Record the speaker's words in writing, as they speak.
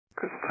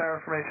Crystal Tower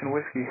Information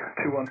Whiskey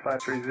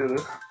 21530 Zulu,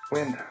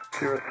 wind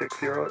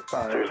 060 at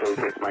 5.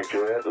 076 Mike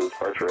Juliet, this is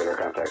departure radar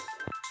contact.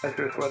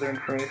 Hazardous weather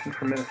information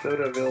from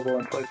Minnesota available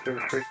on flight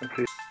service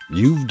frequency.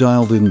 You've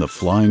dialed in the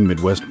Flying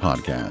Midwest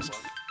podcast,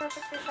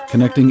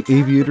 connecting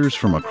aviators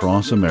from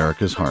across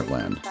America's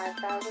heartland,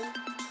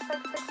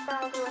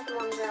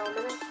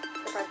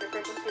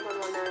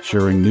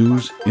 sharing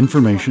news,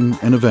 information,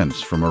 and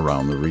events from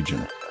around the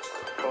region.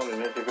 Calling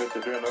Nancy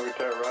 53 on over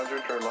tower, roger,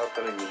 turn left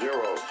heading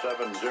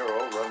 070,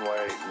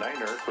 runway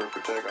 9er, clear for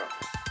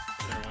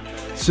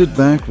takeoff. Sit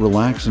back,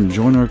 relax, and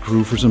join our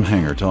crew for some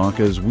hangar talk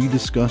as we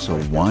discuss a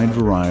wide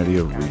variety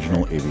of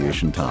regional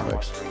aviation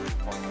topics.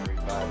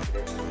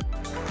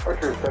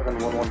 Departure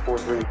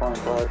 71143, flying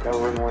flag,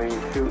 runway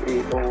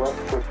 280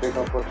 left, push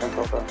takeoff, left hand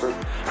south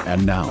first.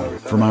 And now,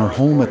 from our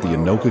home at the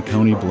Anoka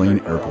County Blaine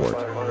Airport,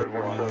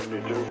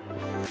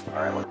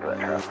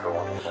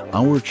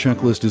 our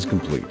checklist is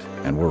complete,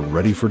 and we're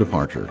ready for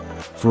departure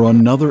for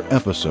another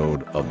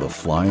episode of the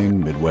Flying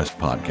Midwest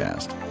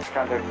podcast.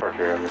 Contact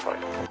departure, have your flight.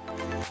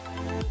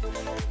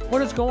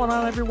 What is going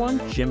on,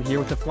 everyone? Jim here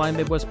with the Flying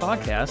Midwest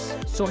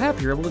podcast. So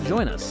happy you're able to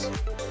join us.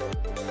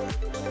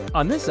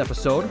 On this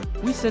episode,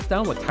 we sit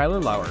down with Tyler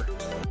Lauer,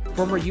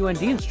 former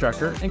UND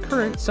instructor and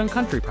current Sun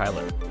Country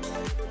pilot.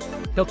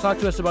 He'll talk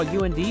to us about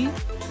UND,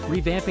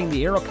 revamping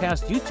the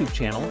Aerocast YouTube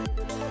channel,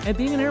 and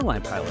being an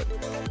airline pilot.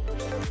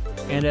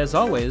 And as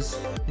always,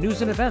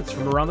 news and events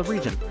from around the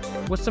region,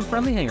 with some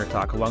friendly hangar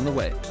talk along the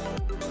way.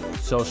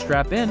 So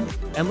strap in,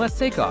 and let's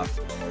take off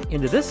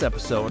into this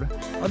episode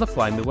of the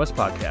Flying Midwest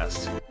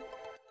podcast.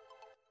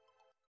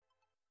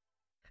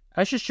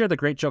 I should share the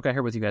great joke I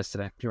heard with you guys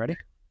today. You ready?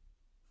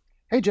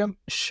 Hey, Jim.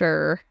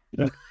 Sure.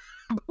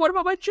 What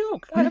about my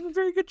joke? I have a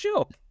very good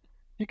joke.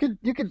 You could.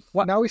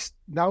 What? Now we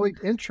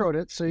introed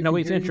it, so you No, can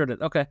we've introed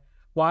it. Okay.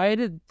 Why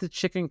did the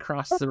chicken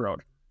cross the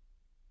road?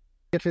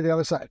 get to the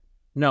other side.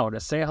 No, to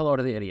say hello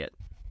to the idiot.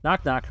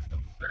 Knock, knock.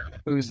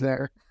 Who's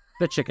there?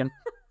 The chicken.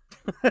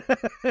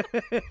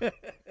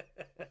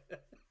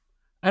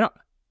 I don't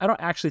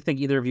actually think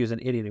either of you is an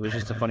idiot. It was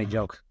just a funny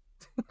joke.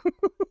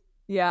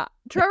 Yeah.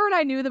 Trevor and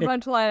I knew the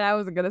punchline. I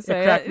wasn't going to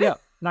say it. Yeah.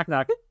 Knock,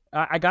 knock.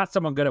 I got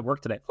someone good at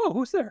work today. Oh,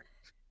 who's there?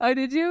 Oh,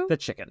 did you? The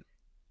chicken.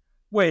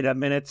 Wait a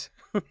minute.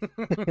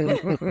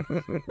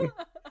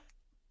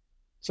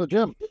 So,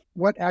 Jim,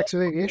 what acts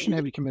of aviation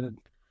have you committed?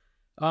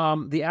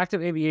 The act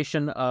of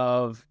aviation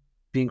of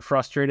being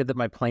frustrated that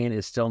my plane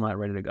is still not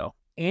ready to go.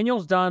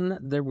 Annual's done.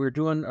 We're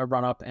doing a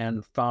run-up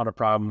and found a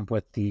problem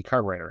with the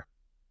carburetor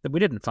that we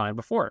didn't find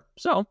before.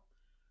 So,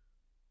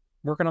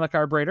 working on the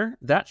carburetor.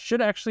 That should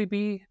actually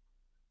be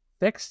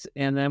fixed,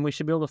 and then we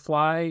should be able to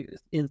fly,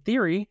 in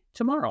theory,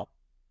 tomorrow.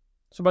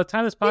 So by the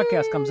time this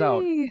podcast comes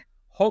out, Yay!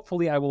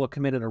 hopefully I will have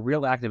committed a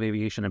real act of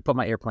aviation and put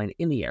my airplane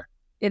in the air.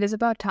 It is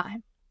about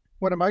time.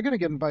 When am I going to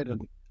get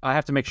invited? I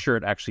have to make sure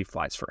it actually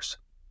flies first.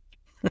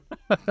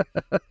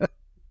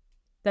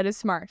 That is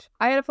smart.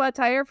 I had a flat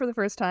tire for the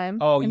first time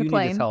Oh, in you a need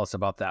plane. to tell us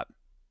about that.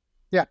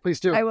 Yeah,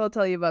 please do. I will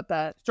tell you about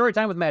that. Story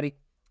time with Maddie.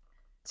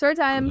 Story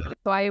time.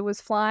 So I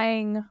was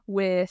flying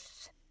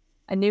with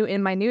my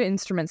new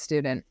instrument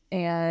student,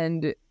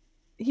 and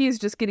he's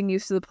just getting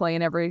used to the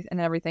plane and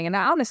everything. And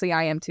honestly,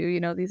 I am too. You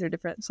know, these are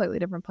slightly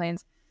different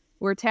planes.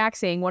 We're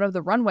taxiing. One of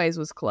the runways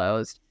was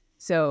closed,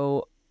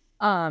 so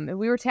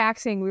we were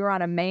taxiing. We were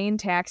on a main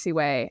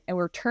taxiway, and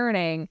we're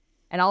turning,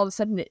 and all of a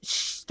sudden it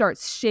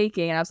starts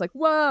shaking, and I was like,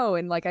 "Whoa!"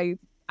 And like I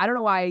don't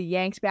know why I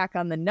yanked back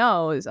on the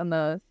nose on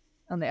the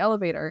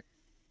elevator,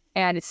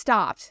 and it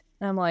stopped.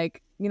 And I'm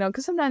like,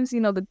 because sometimes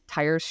the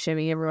tires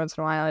shimmy every once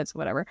in a while. It's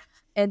whatever.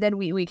 And then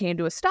we came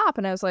to a stop,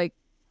 and I was like,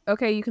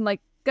 okay, you can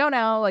go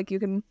now. Like you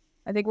can.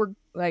 I think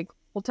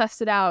we'll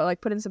test it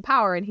out. Put in some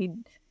power, and he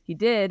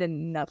did,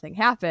 and nothing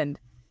happened.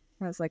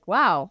 And I was like,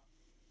 wow,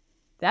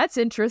 that's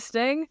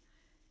interesting.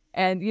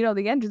 And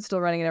the engine's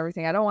still running and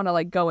everything. I don't want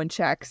to go and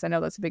check, because I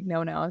know that's a big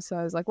no-no. So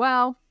I was like,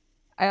 wow,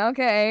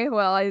 okay,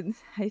 well, I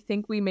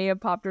think we may have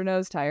popped our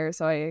nose tire.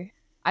 So I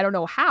don't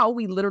know how.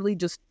 We literally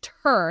just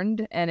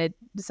turned, and it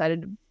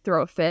decided to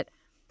throw a fit.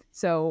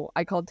 So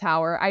I called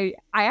Tower. I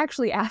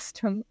actually asked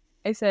him.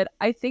 I said,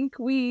 I think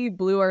we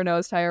blew our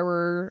nose tire.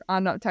 We're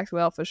on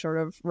taxiway Alpha short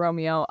of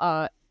Romeo.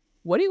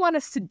 What do you want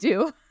us to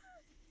do?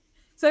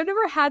 So I've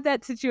never had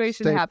that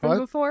situation happen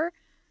before.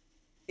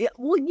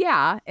 Well,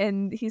 yeah.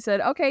 And he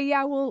said, okay,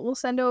 yeah, we'll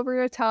send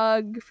over a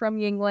tug from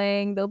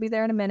Yingling. They'll be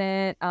there in a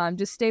minute.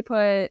 Just stay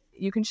put.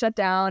 You can shut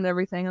down and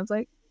everything. I was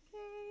like,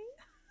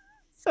 okay.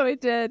 So I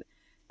did.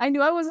 I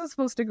knew I wasn't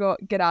supposed to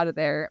get out of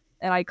there.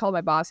 And I called my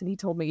boss, and he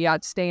told me, yeah,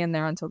 stay in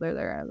there until they're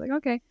there. I was like,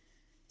 okay.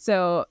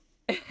 So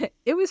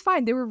it was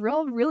fine. They were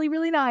really,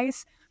 really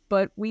nice.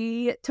 But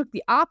we took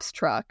the ops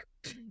truck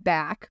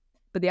back.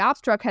 But the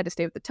ops truck had to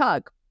stay with the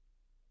tug.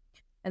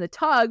 And the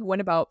tug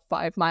went about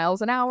 5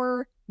 miles an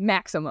hour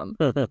maximum.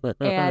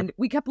 And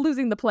we kept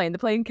losing the plane. The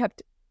plane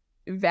kept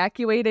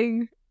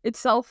evacuating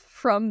itself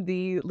from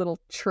the little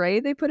tray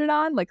they put it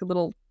on, like a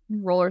little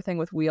roller thing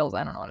with wheels.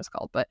 I don't know what it's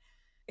called, but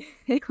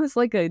it was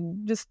like a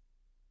just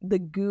the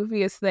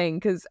goofiest thing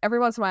because every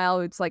once in a while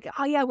it's like,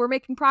 oh yeah, we're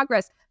making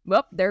progress.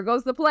 Well, there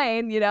goes the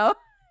plane, you know?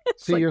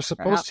 See, like, you're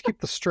supposed to keep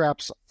the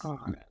straps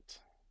on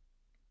it.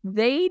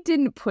 They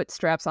didn't put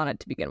straps on it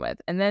to begin with.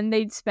 And then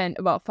they'd spent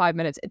about 5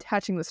 minutes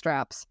attaching the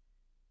straps.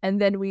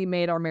 And then we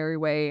made our merry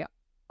way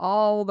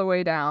all the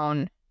way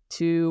down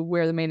to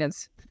where the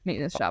maintenance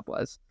shop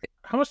was.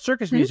 How much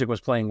circus music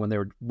was playing when they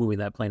were moving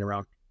that plane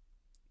around?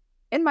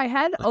 In my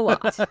head, a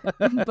lot.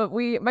 But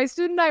my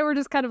student and I were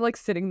just kind of like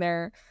sitting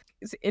there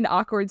in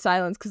awkward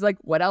silence because, like,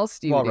 what else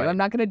do you do? Right. I'm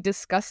not going to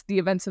discuss the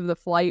events of the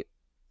flight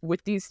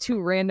with these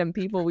two random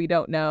people we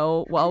don't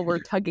know while we're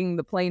tugging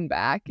the plane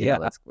back. You know,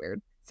 that's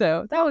weird.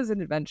 So that was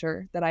an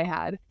adventure that I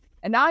had.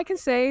 And now I can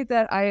say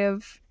that I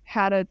have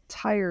had a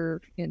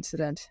tire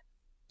incident.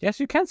 Yes,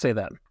 you can say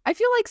that. I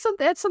feel like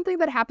that's something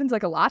that happens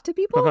like a lot to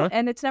people,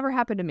 and it's never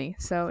happened to me.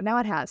 So now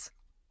it has.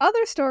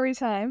 Other story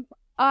time.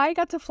 I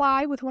got to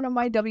fly with one of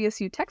my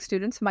WSU Tech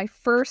students, my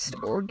first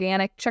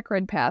organic check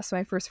ride pass,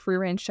 my first free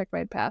range check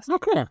ride pass.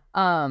 Okay.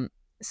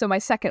 So my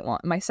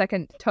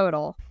second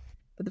total,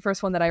 but the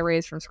first one that I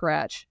raised from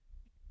scratch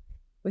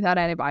without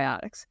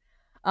antibiotics.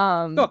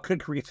 Oh,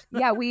 good grief.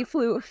 Yeah, we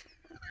flew.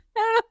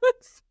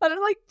 It sounded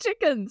like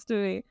chickens to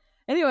me.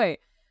 Anyway,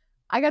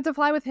 I got to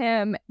fly with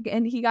him,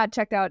 and he got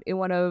checked out in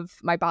one of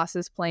my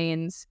boss's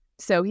planes.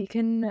 So he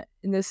can,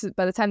 and this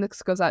by the time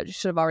this goes out, it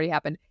should have already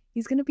happened.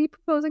 He's going to be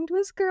proposing to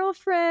his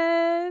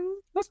girlfriend.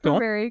 That's cool. We're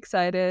very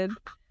excited.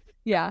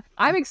 Yeah,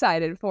 I'm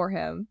excited for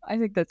him. I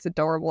think that's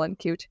adorable and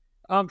cute.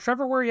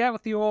 Trevor, where are you at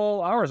with the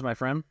old hours, my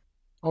friend?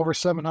 Over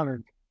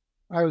 700.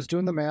 I was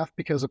doing the math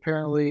because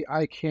apparently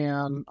I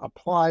can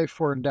apply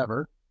for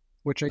Endeavor,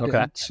 which I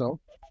did. So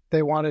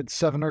they wanted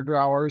 700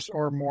 hours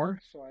or more.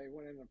 So I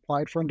went in and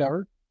applied for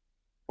Endeavor.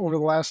 Over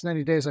the last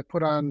 90 days, I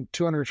put on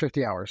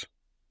 250 hours.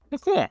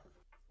 That's cool.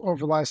 Over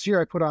the last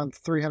year, I put on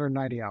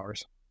 390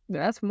 hours.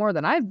 That's more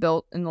than I've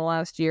built in the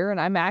last year, and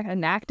I'm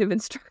an active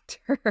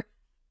instructor.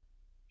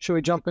 Should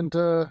we jump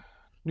into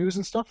news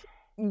and stuff?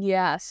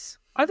 Yes.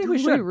 I think we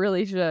should. We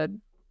really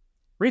should.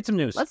 Read some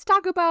news. Let's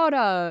talk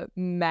about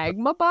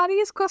magma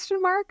bodies, ?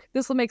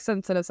 This will make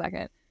sense in a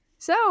second.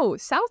 So,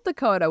 South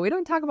Dakota, we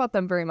don't talk about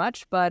them very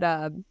much, but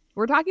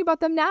we're talking about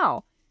them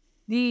now.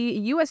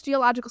 The U.S.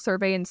 Geological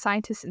Survey and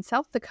scientists in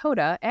South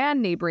Dakota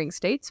and neighboring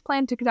states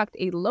plan to conduct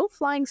a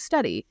low-flying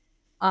study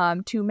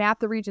to map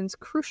the region's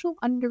crucial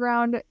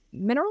underground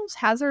minerals,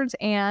 hazards,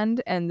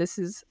 and this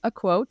is a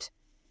quote,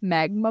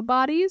 magma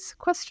bodies, ?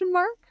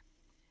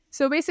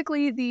 So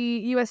basically,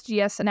 the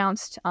USGS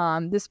announced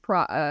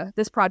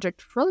this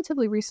project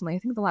relatively recently, I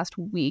think the last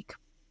week.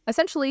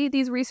 Essentially,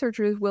 these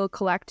researchers will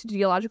collect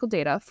geological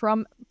data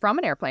from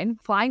an airplane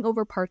flying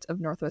over parts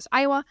of northwest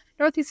Iowa,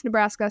 northeast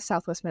Nebraska,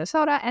 southwest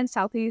Minnesota, and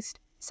southeast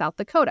South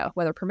Dakota,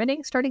 weather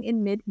permitting, starting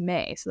in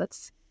mid-May. So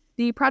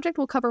the project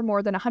will cover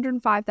more than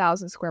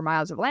 105,000 square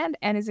miles of land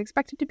and is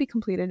expected to be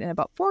completed in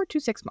about 4 to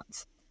 6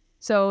 months.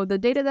 So the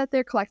data that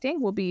they're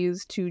collecting will be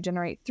used to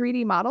generate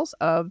 3D models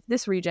of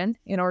this region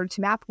in order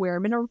to map where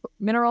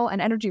mineral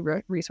and energy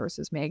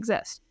resources may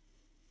exist.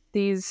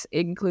 These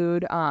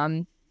include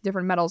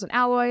different metals and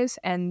alloys,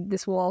 and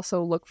this will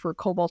also look for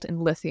cobalt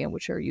and lithium,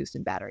 which are used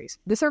in batteries.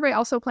 The survey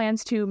also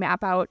plans to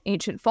map out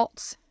ancient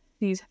faults,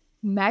 these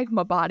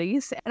magma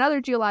bodies, and other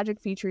geologic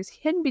features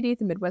hidden beneath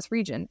the Midwest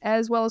region,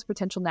 as well as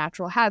potential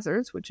natural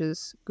hazards, which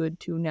is good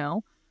to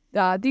know.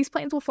 These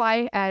planes will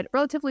fly at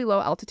relatively low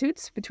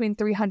altitudes, between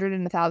 300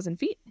 and 1,000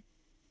 feet,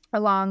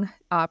 along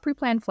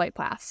pre-planned flight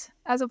paths.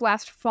 As of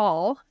last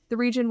fall, the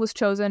region was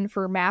chosen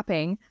for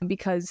mapping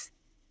because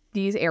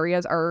these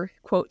areas are,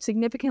 quote,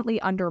 significantly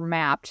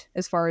undermapped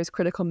as far as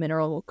critical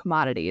mineral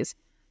commodities.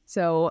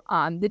 So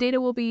the data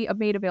will be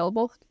made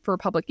available for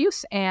public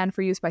use and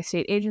for use by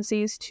state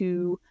agencies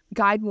to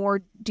guide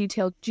more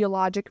detailed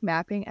geologic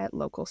mapping at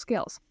local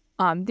scales.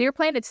 The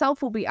airplane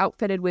itself will be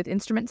outfitted with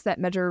instruments that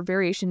measure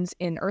variations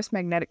in Earth's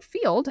magnetic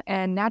field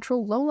and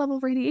natural low-level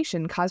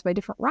radiation caused by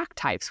different rock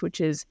types,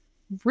 which is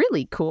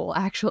really cool,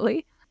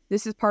 actually.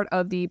 This is part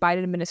of the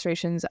Biden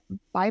administration's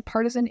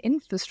bipartisan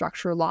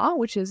infrastructure law,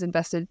 which has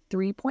invested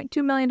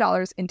 $3.2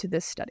 million into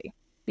this study.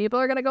 People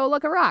are going to go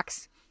look at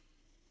rocks.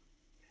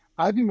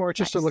 I'd be more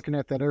interested in looking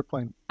at that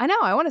airplane. I know.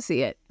 I want to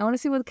see it. I want to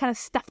see what kind of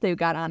stuff they've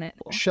got on it.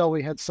 Shall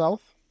we head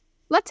south?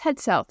 Let's head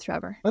south,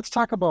 Trevor. Let's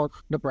talk about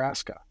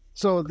Nebraska.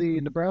 So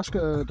the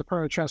Nebraska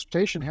Department of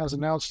Transportation has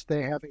announced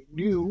they have a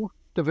new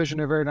Division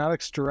of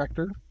Aeronautics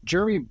director,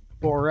 Jeremy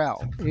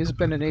Borrell. He's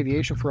been in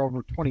aviation for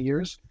over 20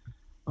 years.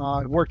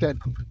 Worked at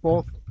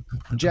both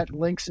Jet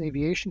Links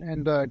Aviation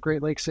and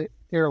Great Lakes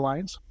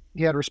Airlines.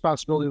 He had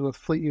responsibility with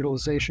fleet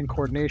utilization,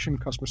 coordination,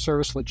 customer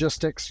service,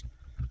 logistics.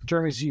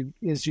 Jeremy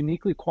is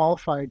uniquely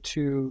qualified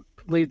to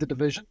lead the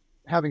division,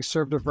 having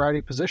served a variety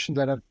of positions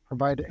that have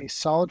provided a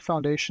solid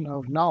foundation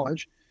of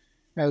knowledge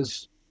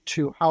as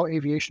to how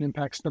aviation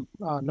impacts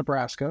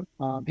Nebraska.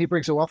 He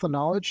brings a wealth of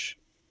knowledge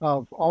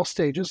of all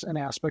stages and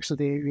aspects of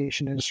the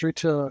aviation industry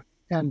to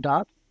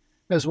NDOT,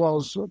 as well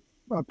as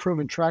a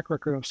proven track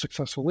record of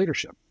successful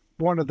leadership.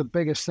 One of the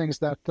biggest things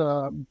that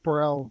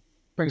Borrell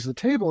brings to the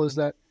table is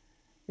that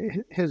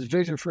his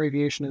vision for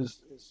aviation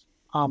is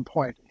on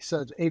point. He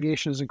said,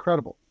 aviation is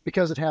incredible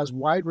because it has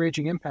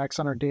wide-ranging impacts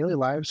on our daily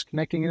lives,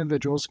 connecting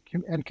individuals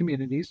and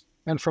communities.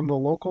 And from the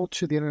local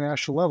to the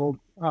international level,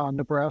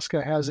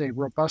 Nebraska has a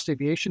robust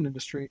aviation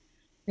industry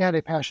and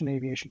a passionate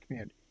aviation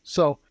community.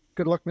 So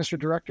good luck, Mr.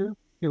 Director.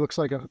 He looks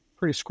like a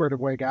pretty squared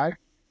away guy.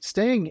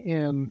 Staying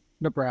in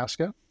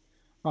Nebraska,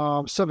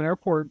 7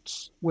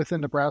 airports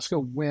within Nebraska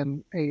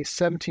win a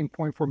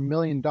 $17.4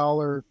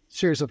 million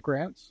series of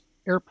grants.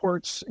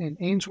 Airports in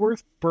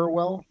Ainsworth,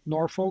 Burwell,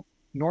 Norfolk,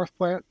 North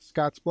Platte,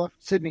 Scottsbluff,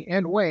 Sydney,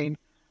 and Wayne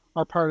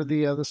are part of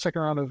the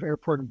second round of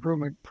Airport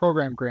Improvement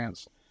Program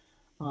grants.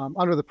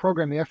 Under the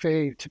program, the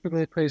FAA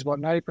typically pays about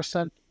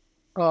 90%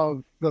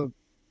 of the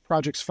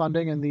project's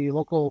funding, and the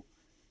local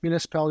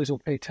municipalities will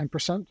pay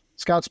 10%.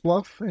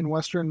 Scottsbluff in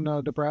western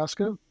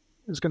Nebraska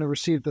is going to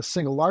receive the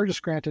single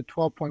largest grant at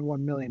 $12.1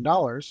 million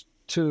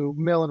to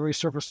mill and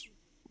resurface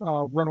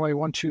runway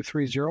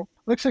 1230.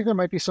 Looks like there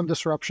might be some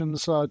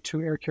disruptions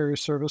to air carrier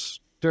service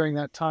during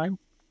that time.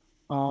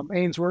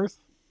 Ainsworth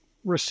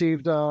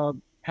received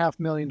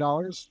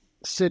 $500,000.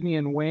 Sydney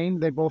and Wayne,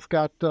 they both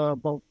got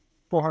about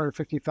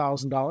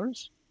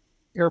 $450,000.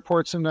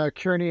 Airports in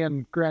Kearney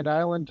and Grand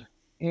Island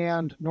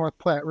and North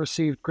Platte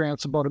received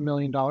grants about $1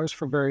 million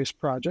for various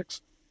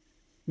projects.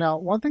 Now,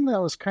 one thing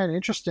that was kind of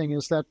interesting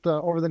is that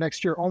over the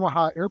next year,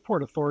 Omaha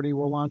Airport Authority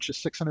will launch a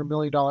 $600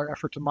 million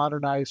effort to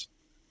modernize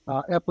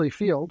Epley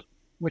Field,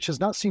 which has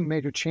not seen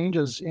major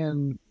changes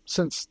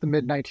since the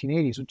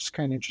mid-1980s, which is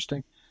kind of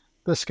interesting.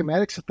 The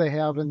schematics that they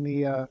have and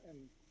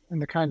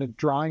the kind of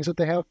drawings that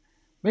they have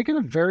make it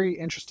a very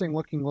interesting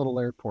looking little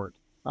airport.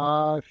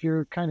 If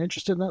you're kind of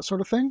interested in that sort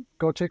of thing,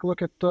 go take a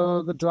look at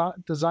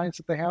the designs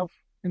that they have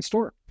in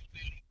store.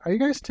 Are you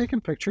guys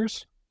taking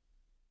pictures?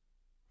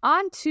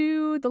 On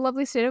to the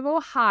lovely state of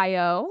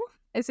Ohio.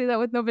 I say that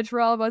with no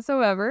vitriol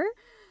whatsoever.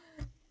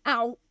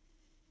 Ow.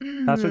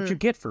 That's what you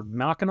get for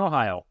mocking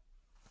Ohio.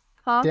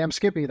 Huh? Damn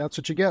Skippy, that's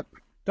what you get.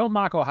 Don't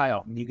mock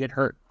Ohio. You get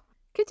hurt.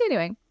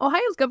 Continuing,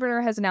 Ohio's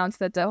governor has announced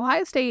that the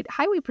Ohio State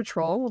Highway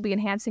Patrol will be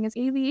enhancing its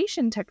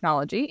aviation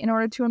technology in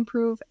order to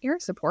improve air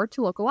support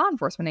to local law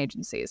enforcement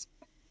agencies.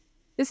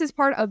 This is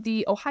part of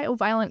the Ohio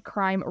Violent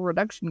Crime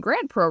Reduction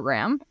Grant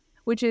Program,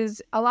 which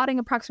is allotting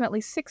approximately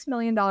 $6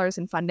 million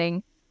in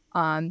funding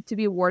to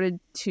be awarded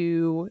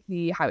to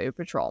the Highway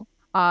Patrol.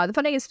 The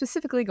funding is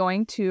specifically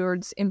going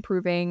towards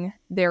improving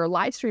their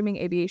live streaming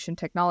aviation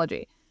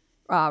technology.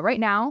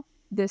 Right now,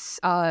 this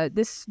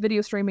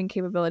video streaming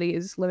capability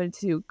is limited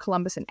to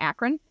Columbus and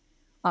Akron.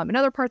 In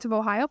other parts of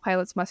Ohio,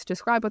 pilots must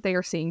describe what they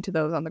are seeing to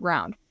those on the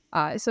ground.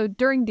 So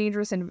during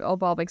dangerous and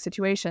evolving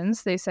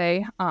situations, they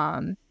say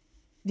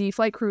the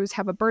flight crews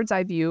have a bird's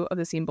eye view of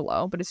the scene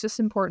below, but it's just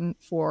important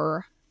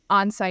for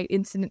on-site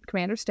incident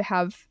commanders to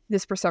have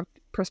this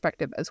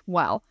perspective as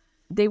well.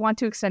 They want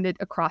to extend it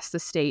across the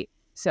state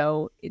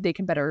so they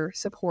can better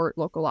support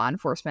local law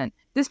enforcement.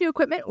 This new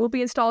equipment will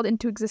be installed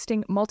into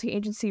existing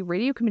multi-agency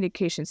radio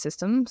communication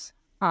systems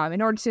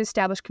in order to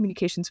establish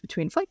communications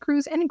between flight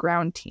crews and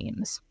ground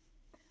teams.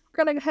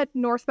 We're going to head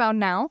northbound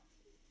now,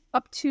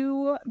 up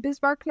to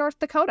Bismarck, North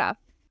Dakota.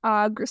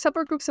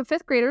 Several groups of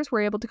 5th graders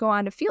were able to go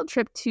on a field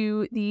trip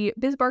to the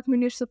Bismarck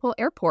Municipal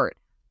Airport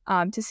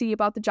to see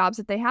about the jobs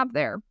that they have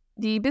there.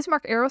 The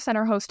Bismarck Aero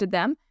Center hosted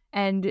them,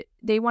 and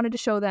they wanted to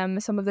show them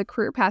some of the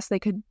career paths they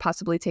could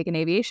possibly take in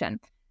aviation.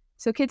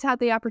 So kids had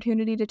the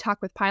opportunity to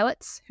talk with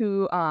pilots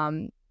who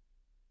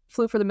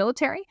flew for the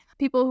military,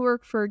 people who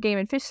work for game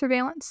and fish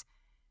surveillance,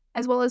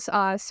 as well as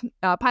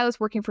pilots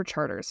working for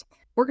charters.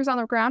 Workers on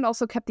the ground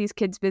also kept these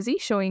kids busy,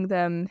 showing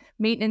them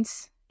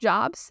maintenance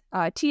jobs,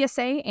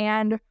 TSA,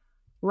 and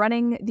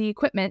running the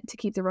equipment to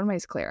keep the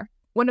runways clear.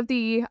 One of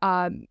the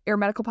air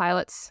medical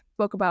pilots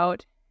spoke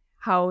about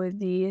how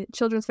the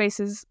children's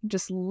faces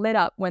just lit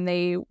up when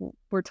they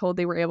were told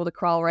they were able to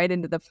crawl right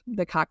into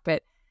the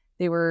cockpit.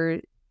 They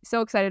were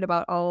so excited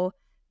about all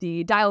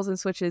the dials and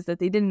switches that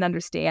they didn't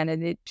understand,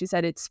 and she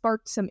said it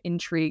sparked some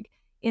intrigue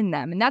in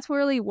them. And that's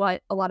really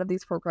what a lot of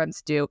these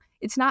programs do.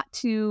 It's not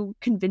to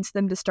convince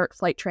them to start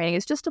flight training.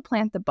 It's just to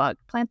plant the bug,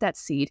 plant that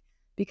seed,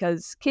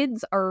 because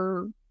kids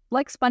are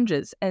like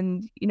sponges.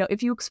 And,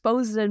 if you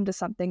expose them to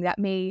something, that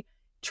may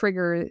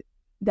trigger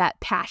that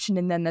passion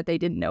in them that they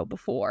didn't know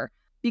before.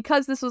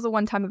 Because this was a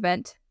one-time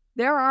event,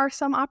 there are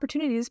some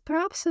opportunities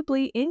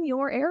possibly in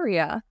your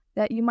area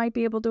that you might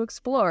be able to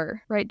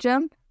explore. Right,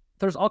 Jim?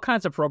 There's all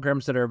kinds of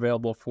programs that are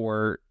available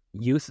for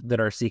youth that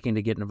are seeking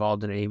to get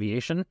involved in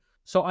aviation.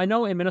 So I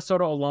know in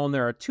Minnesota alone,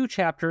 there are 2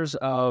 chapters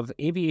of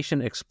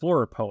Aviation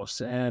Explorer posts.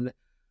 And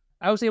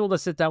I was able to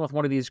sit down with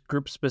one of these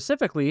groups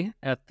specifically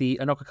at the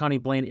Anoka County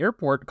Blaine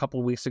Airport a couple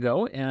of weeks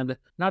ago, and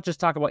not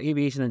just talk about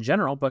aviation in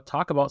general, but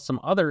talk about some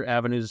other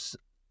avenues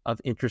of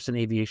interest in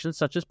aviation,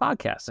 such as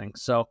podcasting.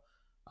 So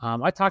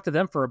I talked to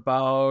them for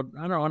about,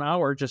 an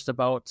hour just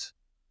about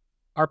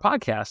our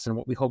podcast and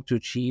what we hope to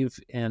achieve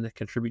and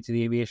contribute to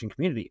the aviation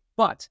community.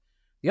 But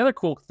the other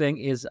cool thing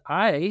is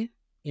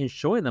in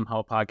showing them how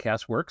a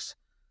podcast works,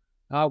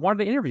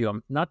 wanted to interview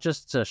them, not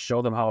just to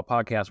show them how a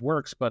podcast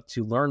works, but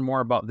to learn more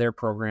about their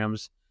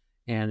programs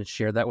and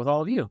share that with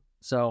all of you.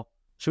 So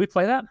should we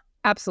play that?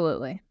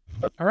 Absolutely.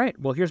 All right.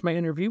 Well, here's my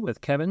interview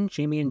with Kevin,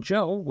 Jamie, and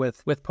Joe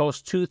with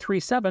Post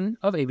 237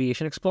 of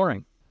Aviation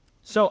Exploring.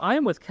 So I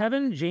am with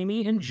Kevin,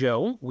 Jamie, and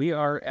Joe. We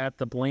are at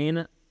the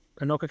Blaine,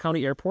 Anoka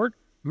County Airport.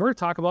 We're going to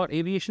talk about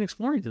aviation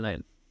exploring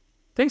tonight.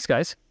 Thanks,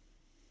 guys.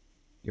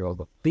 You're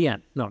welcome. The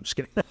end. No, I'm just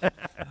kidding.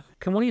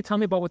 Can one of you tell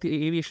me about what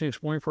the aviation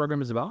exploring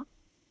program is about?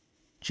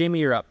 Jamie,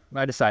 you're up.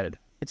 I decided.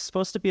 It's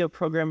supposed to be a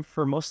program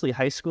for mostly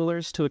high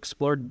schoolers to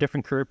explore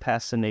different career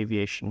paths in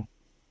aviation.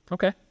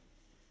 Okay.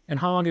 And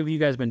how long have you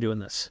guys been doing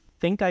this? I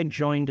think I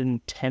joined in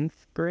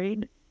 10th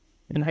grade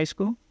in high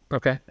school.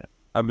 Okay.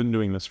 I've been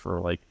doing this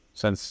for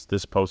since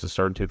this post has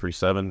started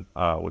 237,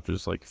 which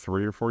is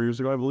 3 or 4 years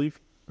ago, I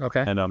believe.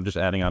 Okay. And I'm just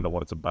adding on to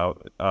what it's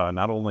about.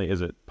 Not only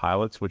is it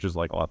pilots, which is a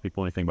lot of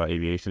people, when you think about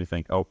aviation, you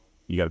think, oh,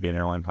 you got to be an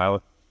airline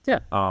pilot. Yeah.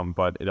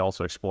 But it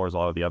also explores a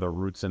lot of the other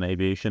routes in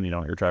aviation,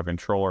 air traffic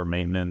controller,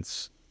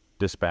 maintenance,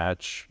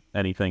 dispatch,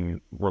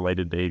 anything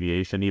related to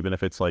aviation, even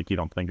if it's you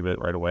don't think of it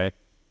right away.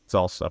 It's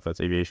all stuff that's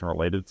aviation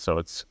related. So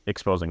it's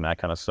exposing that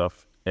kind of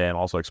stuff and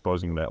also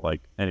exposing that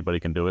anybody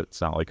can do it.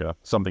 It's not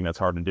something that's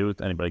hard to do.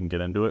 Anybody can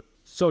get into it.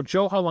 So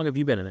Joe, how long have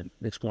you been in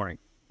exploring?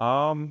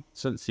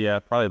 Since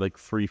probably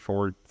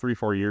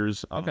 3-4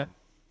 years. Okay.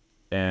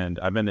 And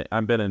I've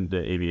been into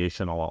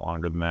aviation a lot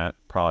longer than that.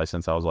 Probably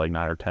since I was 9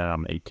 or 10.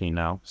 I'm 18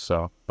 now,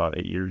 so about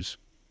 8 years.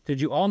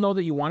 Did you all know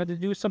that you wanted to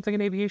do something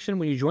in aviation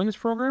when you joined this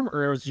program,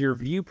 or was your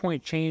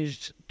viewpoint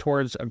changed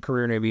towards a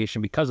career in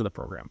aviation because of the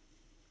program?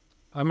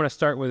 I'm going to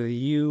start with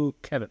you,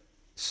 Kevin.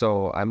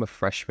 So I'm a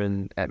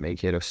freshman at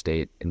Mankato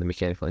State in the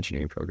mechanical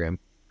engineering program.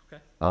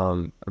 Okay.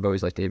 I've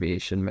always liked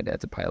aviation. My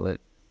dad's a pilot.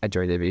 I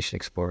joined Aviation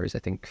Explorers, I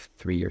think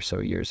 3 or so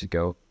years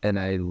ago, and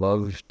I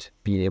loved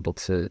being able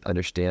to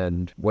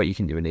understand what you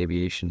can do in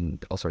aviation,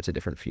 all sorts of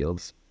different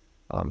fields.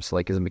 So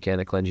as a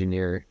mechanical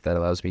engineer, that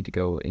allows me to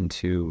go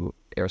into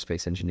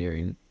aerospace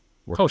engineering,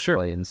 work with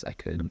planes.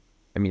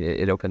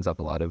 It opens up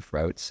a lot of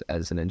routes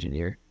as an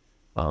engineer,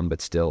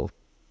 but still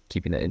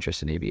keeping that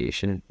interest in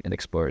aviation, and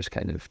Explorers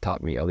kind of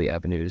taught me all the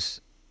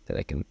avenues that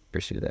I can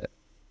pursue that.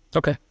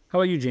 Okay. How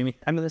about you, Jamie?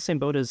 I'm in the same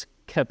boat as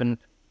Kevin.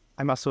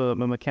 I'm also a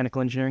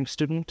mechanical engineering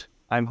student.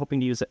 I'm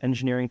hoping to use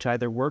engineering to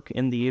either work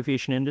in the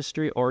aviation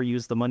industry or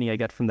use the money I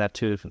get from that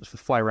to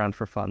fly around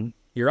for fun.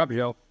 You're up,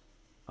 Joe.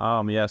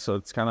 Yeah, so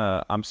it's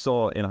I'm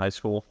still in high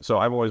school. So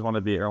I've always wanted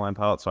to be an airline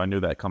pilot, so I knew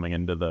that coming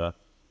into the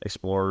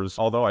Explorers.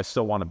 Although I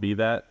still want to be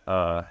that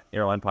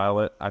airline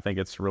pilot, I think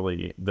it's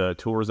really the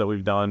tours that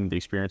we've done, the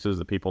experiences,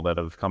 the people that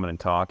have come in and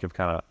talk have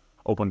kind of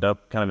opened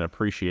up kind of an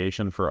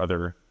appreciation for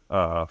other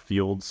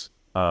fields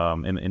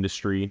in the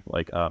industry,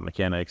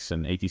 mechanics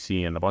and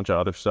ATC and a bunch of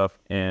other stuff.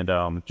 And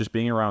just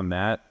being around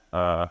that,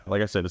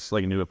 like I said, it's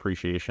a new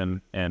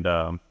appreciation and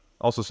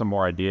also some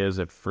more ideas.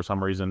 If for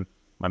some reason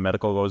my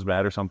medical goes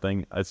bad or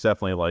something, it's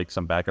definitely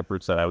some backup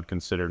routes that I would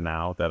consider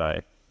now that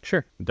I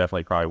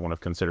definitely probably wouldn't have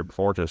considered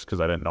before just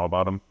because I didn't know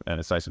about them. And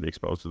it's nice to be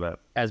exposed to that.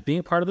 As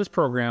being part of this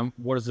program,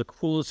 what is the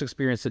coolest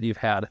experience that you've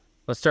had?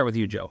 Let's start with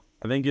you, Joe.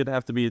 I think it'd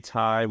have to be a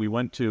tie. We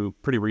went to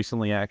pretty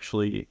recently,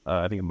 actually,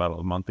 I think about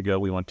a month ago,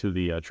 we went to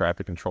the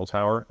traffic control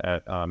tower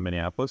at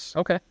Minneapolis.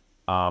 Okay.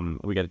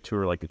 We got a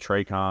tour the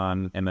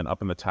Tracon and then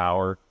up in the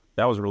tower.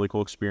 That was a really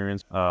cool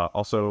experience.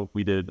 Also,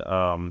 we did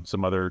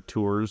some other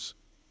tours.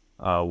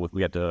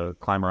 We had to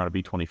climb around a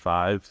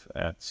B-25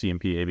 at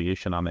CMP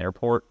Aviation on the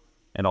airport.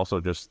 And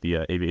also just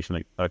the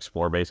Aviation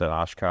Explorer base at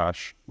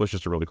Oshkosh was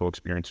just a really cool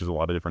experience. There's a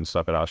lot of different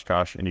stuff at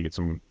Oshkosh, and you get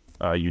some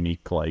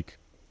unique,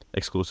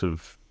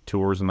 exclusive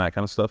tours and that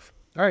kind of stuff.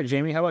 All right,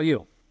 Jamie, how about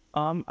you?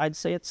 I'd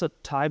say it's a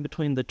tie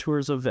between the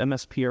tours of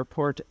MSP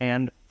Airport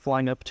and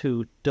flying up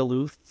to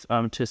Duluth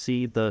to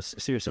see the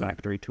Cirrus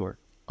Factory tour.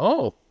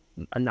 Oh,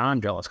 now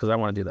I'm jealous because I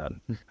want to do that.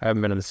 I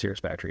haven't been to the Cirrus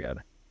Factory yet.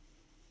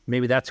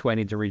 Maybe that's who I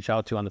need to reach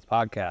out to on this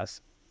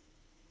podcast.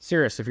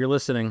 Cirrus, if you're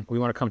listening, we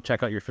want to come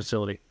check out your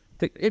facility.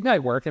 It might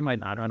work, it might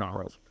not. I don't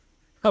know.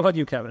 How about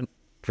you, Kevin?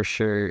 For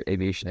sure,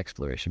 Aviation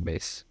Exploration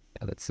Base.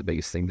 Yeah, that's the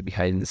biggest thing. The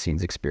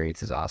behind-the-scenes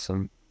experience is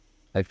awesome.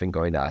 I've been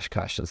going to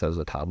Oshkosh since I was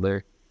a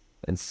toddler,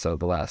 and so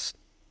the last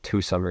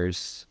 2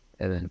 summers,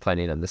 and then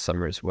planning on this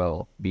summer as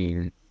well,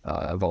 being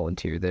a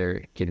volunteer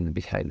there, getting the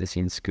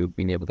behind-the-scenes scoop,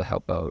 being able to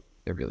help out,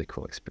 a really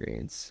cool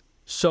experience.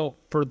 So,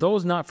 for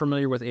those not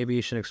familiar with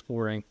aviation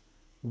exploring,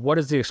 what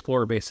is the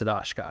Explorer base at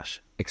Oshkosh?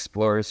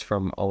 Explorers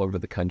from all over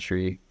the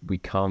country, we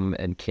come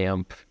and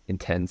camp in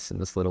tents in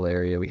this little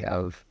area we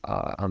have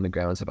on the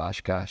grounds of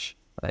Oshkosh.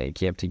 And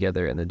camp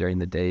together, and then during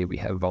the day we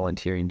have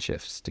volunteering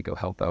shifts to go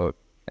help out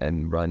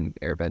and run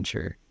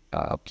AirVenture,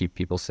 keep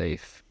people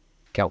safe,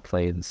 count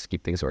planes,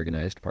 keep things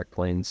organized, park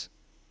planes.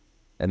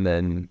 And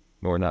then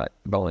when we're not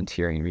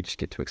volunteering, we just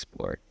get to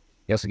explore.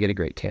 You also get a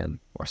great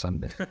tan or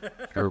something.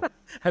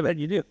 I bet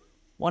you do.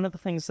 One of the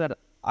things that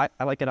I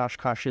like at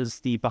Oshkosh is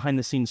the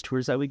behind-the-scenes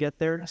tours that we get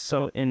there.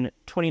 So in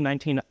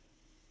 2019,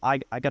 I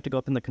got to go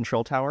up in the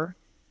control tower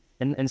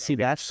and see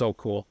that. So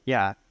cool.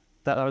 Yeah,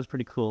 that was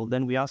pretty cool.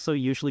 Then we also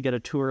usually get a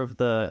tour of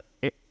the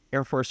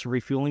Air Force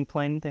refueling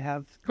plane they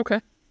have. Okay.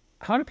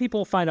 How do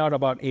people find out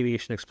about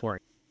aviation exploring?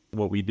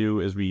 What we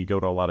do is we go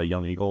to a lot of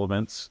Young Eagle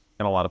events,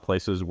 in a lot of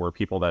places where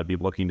people that would be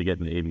looking to get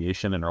into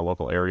aviation in our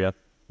local area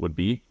would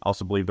be. I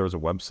also believe there's a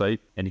website,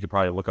 and you could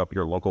probably look up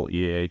your local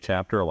EAA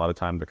chapter. A lot of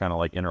times they're kind of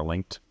like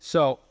interlinked.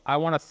 So I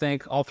want to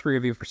thank all three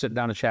of you for sitting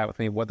down and chat with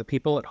me. What the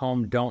people at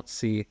home don't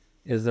see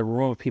is the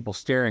room of people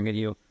staring at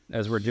you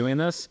as we're doing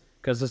this,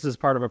 because this is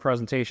part of a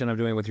presentation I'm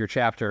doing with your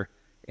chapter,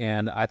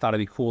 and I thought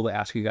it'd be cool to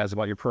ask you guys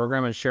about your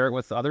program and share it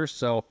with others.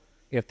 So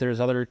if there's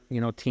other,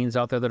 teens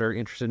out there that are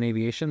interested in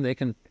aviation, they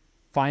can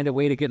find a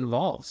way to get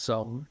involved.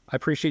 So I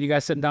appreciate you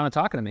guys sitting down and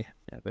talking to me.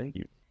 Yeah, thank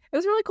you. It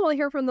was really cool to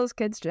hear from those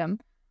kids, Jim.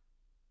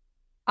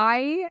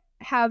 I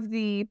have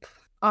the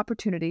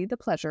opportunity, the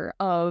pleasure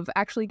of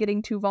actually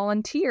getting to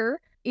volunteer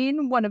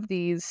in one of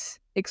these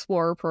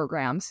Explorer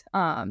programs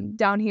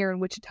down here in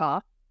Wichita.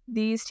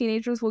 These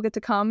teenagers will get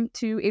to come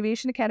to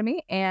Aviation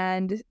Academy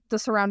and the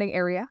surrounding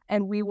area,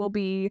 and we will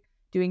be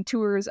doing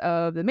tours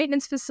of the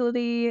maintenance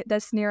facility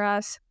that's near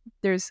us.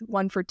 There's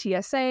one for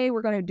TSA.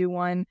 We're going to do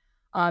one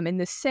in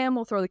the sim.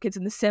 We'll throw the kids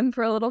in the sim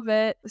for a little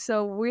bit.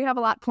 So we have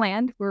a lot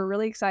planned. We're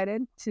really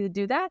excited to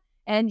do that.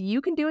 And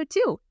you can do it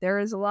too. There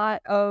is a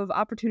lot of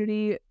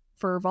opportunity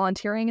for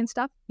volunteering and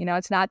stuff.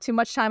 It's not too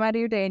much time out of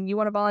your day and you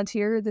want to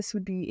volunteer. This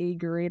would be a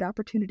great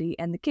opportunity.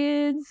 And the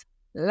kids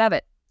love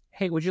it.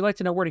 Hey, would you like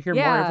to know where to hear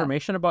more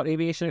information about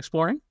aviation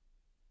exploring?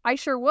 I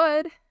sure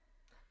would.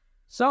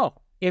 So,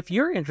 if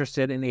you're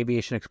interested in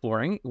aviation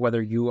exploring,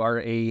 whether you are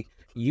a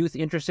youth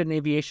interested in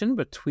aviation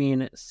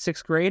between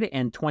 6th grade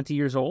and 20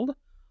 years old,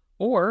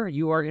 or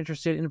you are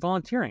interested in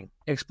volunteering,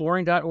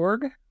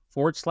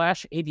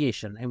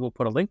 exploring.org/aviation, and we'll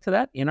put a link to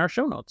that in our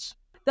show notes.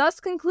 Thus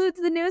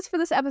concludes the news for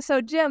this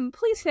episode. Jim,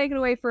 please take it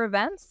away for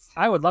events.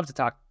 I would love to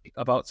talk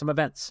about some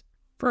events.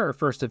 For our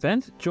first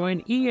event,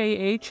 join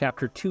EAA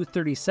Chapter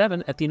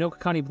 237 at the Anoka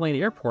County Blaine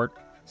Airport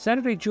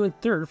Saturday, June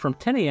 3rd from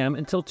 10 a.m.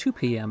 until 2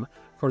 p.m.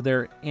 for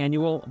their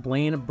annual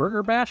Blaine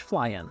Burger Bash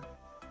fly-in.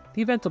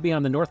 The event will be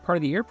on the north part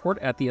of the airport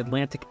at the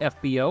Atlantic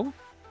FBO.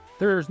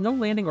 There's no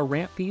landing or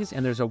ramp fees,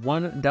 and there's a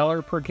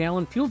 $1 per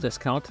gallon fuel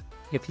discount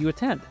if you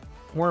attend.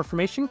 More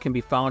information can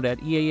be found at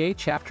EAA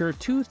Chapter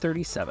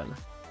 237.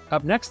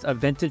 Up next, a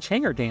vintage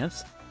hangar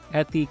dance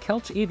at the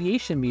Kelch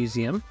Aviation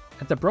Museum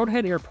at the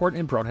Brodhead Airport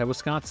in Brodhead,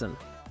 Wisconsin.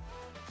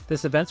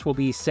 This event will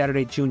be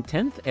Saturday, June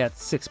 10th at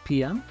 6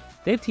 p.m.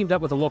 They've teamed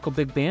up with a local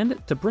big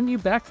band to bring you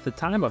back to the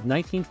time of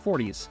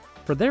 1940s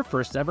for their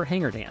first ever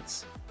hangar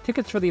dance.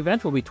 Tickets for the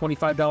event will be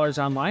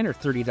 $25 online or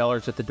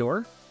 $30 at the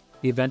door.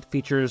 The event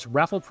features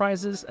raffle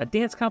prizes, a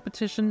dance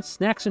competition,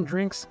 snacks and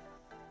drinks,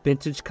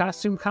 vintage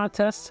costume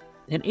contests,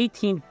 an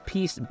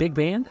 18-piece big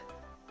band,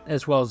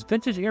 as well as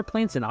vintage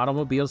airplanes and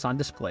automobiles on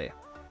display.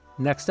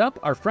 Next up,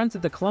 our friends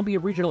at the Columbia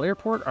Regional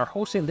Airport are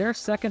hosting their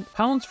second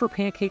Pounds for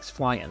Pancakes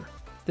fly-in.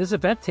 This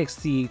event takes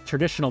the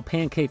traditional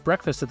pancake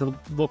breakfast at the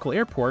local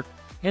airport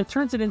and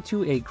turns it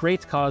into a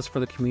great cause for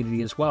the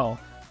community as well,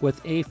 with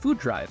a food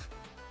drive.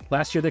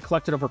 Last year they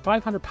collected over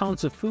 500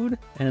 pounds of food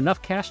and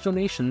enough cash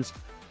donations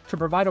to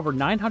provide over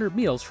 900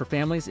 meals for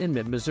families in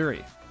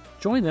mid-Missouri.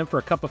 Join them for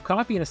a cup of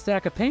coffee and a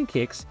stack of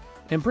pancakes,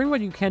 and bring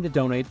what you can to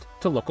donate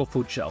to local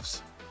food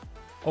shelves.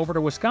 Over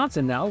to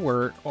Wisconsin now,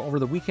 where over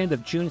the weekend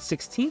of June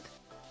 16th,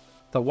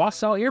 the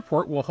Wausau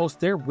Airport will host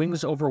their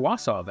Wings Over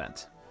Wausau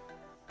event.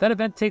 That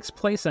event takes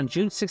place on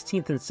June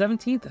 16th and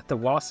 17th at the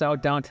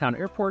Wausau Downtown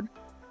Airport.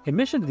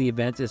 Admission to the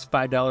event is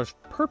 $5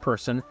 per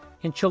person,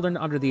 and children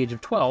under the age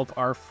of 12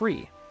 are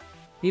free.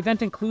 The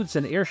event includes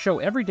an air show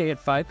every day at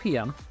 5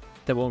 p.m.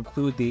 that will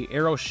include the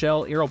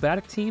Aeroshell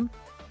aerobatic team,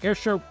 air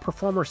show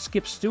performer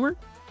Skip Stewart,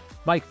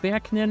 Mike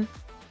Vaknin,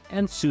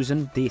 and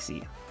Susan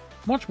Dacey.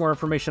 Much more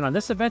information on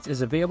this event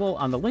is available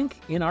on the link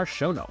in our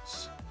show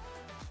notes.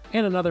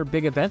 And another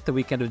big event the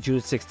weekend of June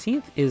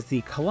 16th is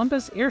the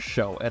Columbus Air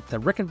Show at the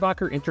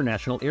Rickenbacker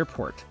International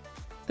Airport.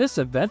 This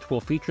event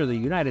will feature the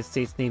United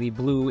States Navy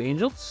Blue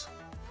Angels,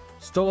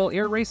 STOL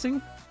Air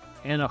Racing,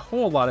 and a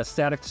whole lot of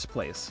static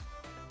displays.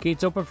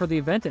 Gates open for the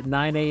event at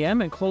 9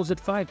 a.m. and close at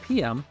 5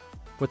 p.m.,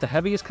 with the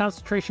heaviest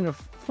concentration of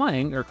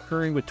flying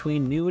occurring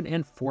between noon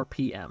and 4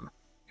 p.m.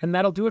 And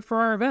that'll do it for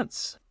our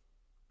events.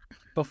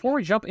 Before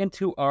we jump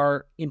into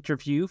our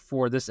interview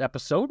for this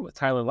episode with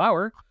Tyler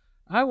Lauer,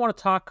 I want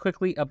to talk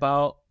quickly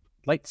about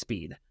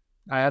Lightspeed.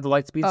 I have the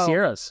Lightspeed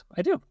Sierras.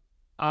 I do.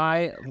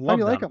 I love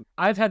them. Like them.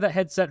 I've had that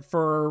headset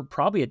for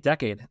probably a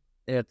decade.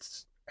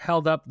 It's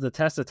held up the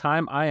test of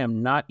time. I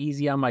am not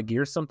easy on my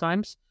gears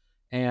sometimes,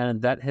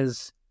 and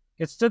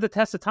it stood the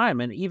test of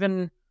time. And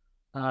even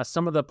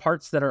some of the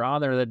parts that are on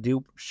there that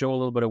do show a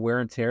little bit of wear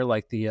and tear,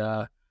 like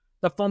the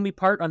foamy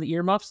part on the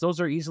earmuffs, those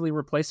are easily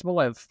replaceable.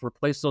 I've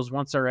replaced those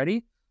once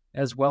already,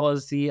 as well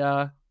as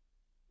the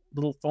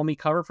little foamy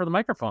cover for the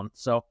microphone.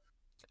 So,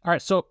 all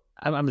right, so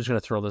I'm just going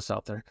to throw this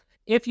out there.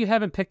 If you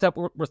haven't picked up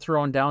what we're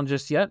throwing down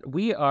just yet,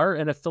 we are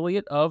an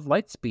affiliate of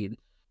Lightspeed.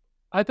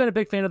 I've been a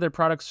big fan of their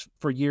products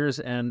for years,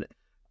 and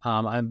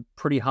I'm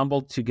pretty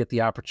humbled to get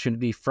the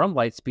opportunity from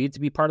Lightspeed to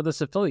be part of this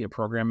affiliate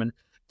program and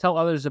tell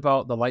others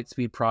about the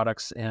Lightspeed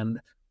products and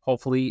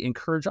hopefully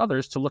encourage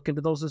others to look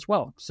into those as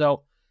well.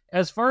 So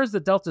as far as the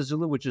Delta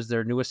Zulu, which is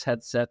their newest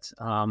headset,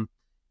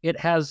 It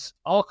has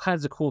all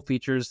kinds of cool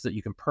features that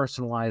you can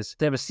personalize.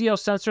 They have a CO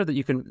sensor that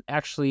you can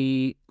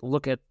actually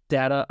look at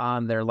data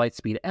on their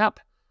Lightspeed app.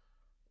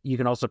 You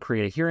can also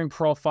create a hearing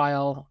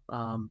profile.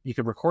 You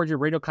can record your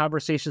radio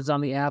conversations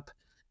on the app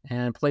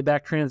and play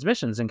back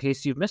transmissions in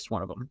case you've missed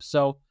one of them.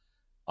 So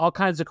all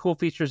kinds of cool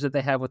features that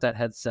they have with that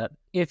headset.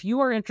 If you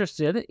are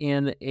interested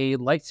in a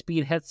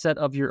Lightspeed headset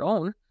of your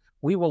own,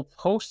 we will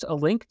post a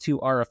link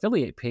to our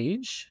affiliate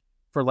page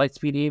for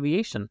Lightspeed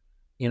Aviation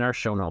in our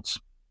show notes.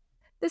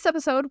 This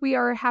episode, we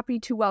are happy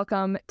to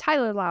welcome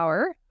Tyler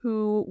Lauer,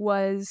 who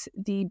was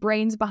the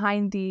brains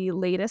behind the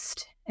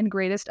latest and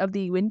greatest of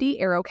the UIndy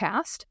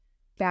Aerocast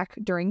back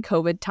during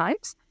COVID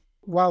times.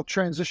 While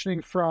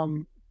transitioning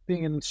from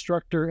being an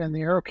instructor in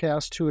the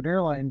Aerocast to an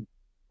airline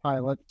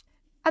pilot.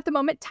 At the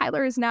moment,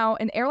 Tyler is now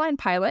an airline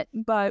pilot,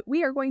 but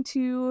we are going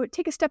to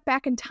take a step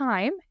back in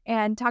time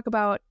and talk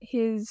about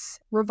his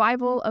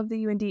revival of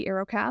the UIndy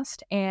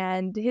Aerocast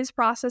and his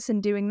process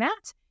in doing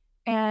that,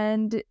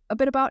 and a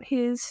bit about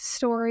his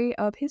story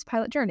of his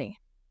pilot journey.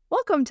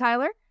 Welcome,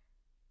 Tyler.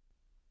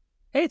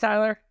 Hey,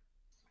 Tyler.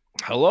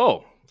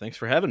 Hello. Thanks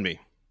for having me.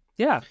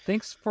 Yeah,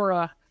 thanks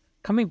for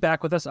coming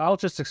back with us. I'll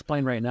just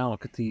explain right now,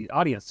 because the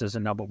audience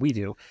doesn't know, but we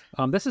do.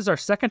 This is our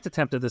second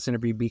attempt at this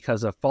interview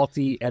because of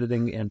faulty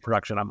editing and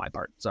production on my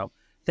part. So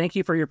thank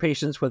you for your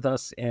patience with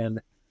us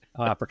and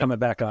for coming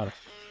back on.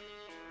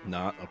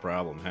 Not a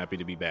problem. Happy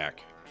to be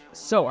back.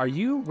 So are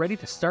you ready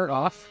to start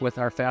off with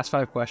our Fast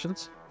 5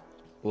 questions?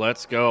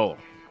 Let's go.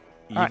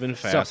 Even right,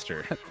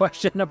 faster. So,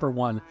 question number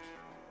 1.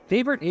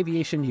 Favorite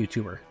aviation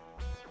YouTuber?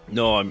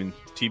 No, I mean,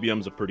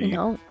 TBM's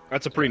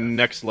that's a pretty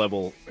next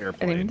level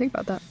airplane. I didn't even think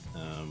about that.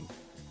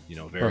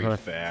 Very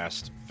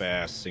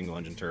fast single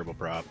engine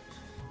turboprop.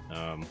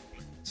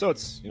 So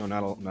it's,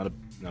 not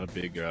a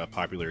big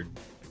popular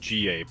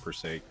GA per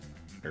se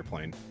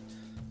airplane,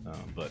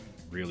 but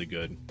really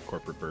good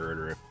corporate bird,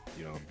 or if,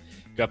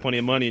 got plenty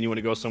of money and you want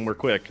to go somewhere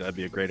quick, that'd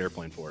be a great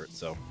airplane for it.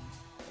 So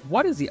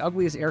what is the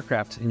ugliest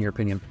aircraft in your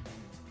opinion?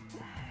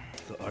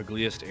 The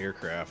ugliest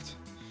aircraft.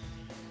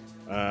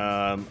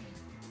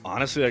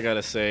 Honestly, I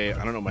gotta say,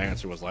 I don't know what my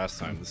answer was last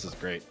time. This is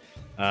great.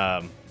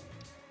 So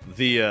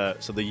the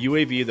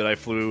UAV that I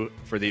flew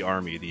for the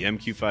Army, the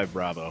MQ-5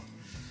 Bravo,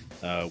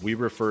 we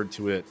referred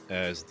to it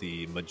as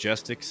the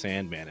Majestic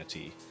Sand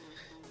Manatee.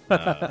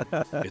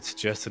 It's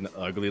just an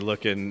ugly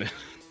looking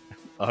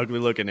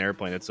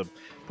airplane. It's a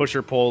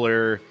pusher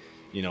puller,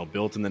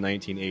 built in the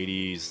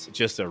 1980s.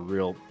 Just a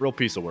real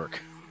piece of work.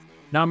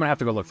 Now I'm gonna have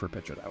to go look for a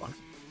picture of that one.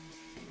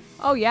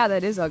 Oh yeah,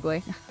 that is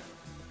ugly.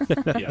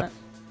 Yeah,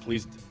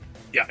 please.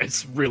 Yeah,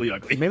 it's really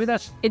ugly. Maybe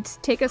that's... It's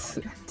take a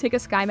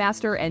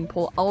Skymaster and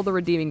pull all the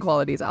redeeming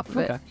qualities off of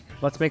it.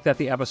 Let's make that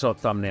the episode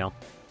thumbnail.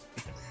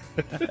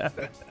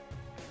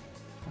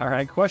 All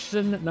right,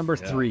 question number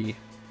 3.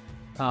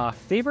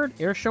 Favorite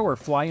air show or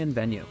fly-in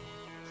venue?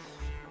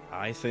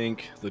 I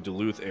think the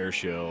Duluth Air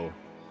Show,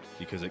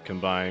 because it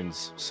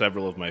combines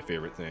several of my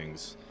favorite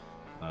things.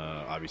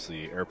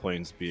 Obviously,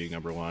 airplanes being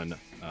number 1.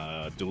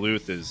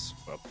 Duluth is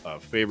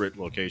a favorite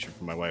location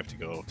for my wife to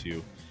go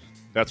to.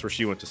 That's where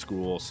she went to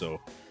school, so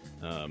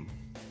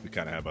we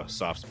kind of have a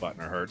soft spot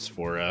in our hearts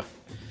for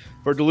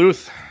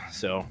Duluth.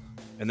 So,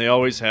 and they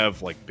always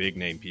have like big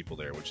name people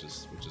there, which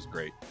is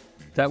great.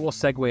 That will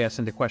segue us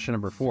into question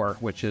number 4,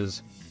 which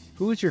is,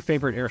 who is your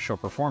favorite air show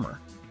performer?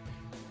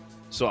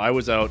 So I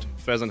was out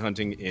pheasant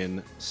hunting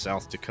in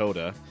South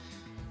Dakota,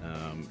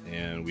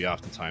 and we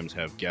oftentimes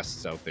have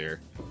guests out there.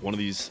 One of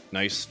these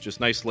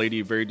nice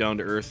lady, very down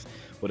to earth.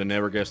 Would have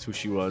never guessed who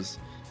she was.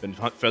 Been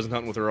pheasant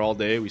hunting with her all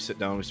day. We sit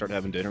down, we start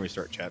having dinner, we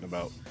start chatting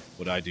about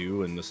what I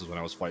do, and this is when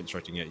I was flight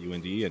instructing at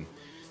UIndy, and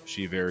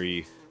she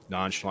very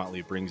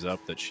nonchalantly brings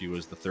up that she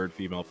was the 3rd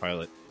female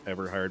pilot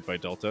ever hired by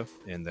Delta,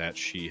 and that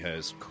she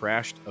has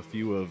crashed a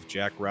few of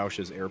Jack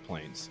Roush's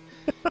airplanes,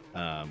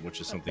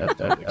 which is something you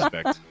don't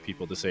expect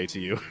people to say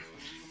to you.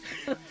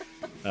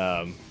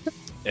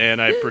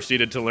 And I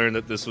proceeded to learn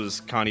that this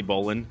was Connie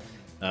Bolin.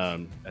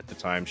 At the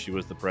time, she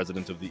was the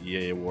president of the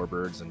EAA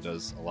Warbirds and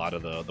does a lot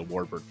of the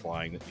warbird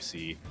flying that you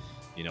see,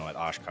 at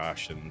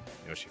Oshkosh. And,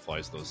 she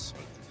flies those,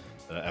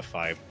 the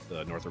F5,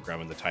 the Northrop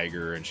Grumman, the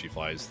Tiger, and she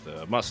flies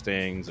the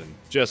Mustangs, and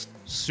just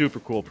super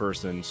cool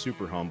person,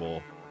 super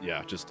humble.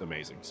 Yeah, just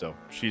amazing. So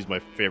she's my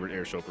favorite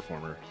air show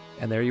performer.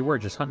 And there you were,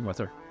 just hunting with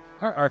her.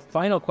 Our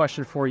final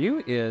question for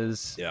you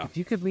is, if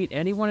you could meet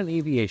anyone in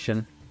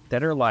aviation,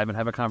 dead or alive, and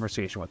have a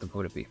conversation with them, who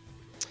would it be?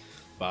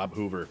 Bob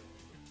Hoover.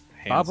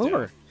 Bob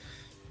Hoover.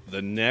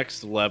 The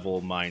next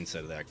level mindset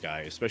of that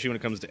guy, especially when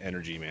it comes to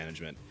energy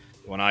management.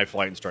 When I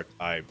flight instruct,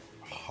 I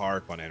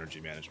harp on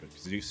energy management,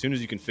 because as soon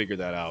as you can figure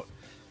that out,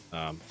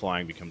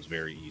 flying becomes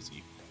very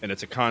easy. And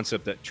it's a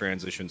concept that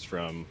transitions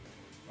from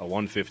a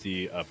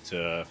 150 up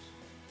to,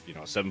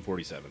 a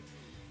 747.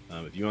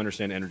 If you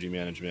understand energy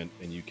management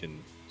and you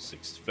can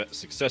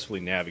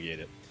successfully navigate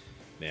it,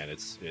 man,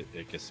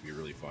 it gets to be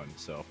really fun.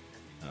 So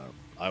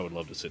I would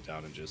love to sit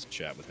down and just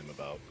chat with him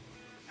about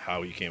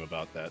how he came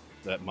about that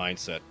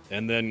mindset,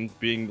 and then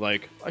being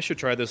like, I should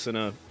try this in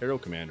a Aero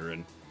Commander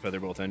and feather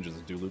both engines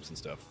and do loops and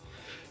stuff.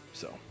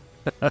 So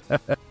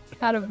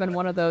kind of been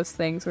one of those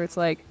things where it's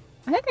like,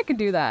 I think I could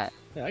do that.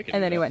 Yeah, I can.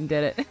 And do then he that. went and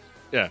did it.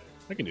 Yeah,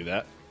 I can do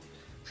that.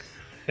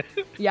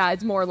 Yeah,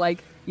 it's more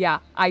like, yeah,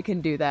 I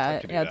can do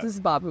that. can do Yeah, that. this is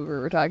Bob Hoover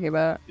we're talking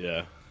about.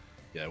 Yeah,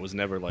 yeah. It was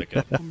never like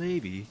a well,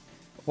 maybe.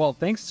 Well,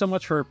 thanks so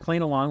much for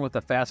playing along with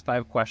the Fast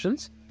 5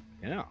 questions.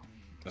 Yeah.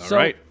 All So,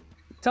 right.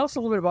 Tell us a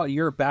little bit about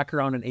your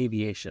background in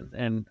aviation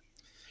and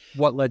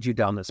what led you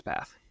down this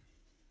path.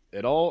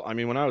 I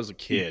mean, when I was a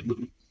kid,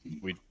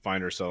 we'd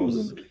find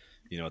ourselves,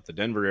 at the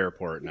Denver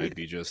airport, and I'd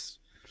be just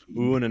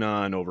oohing and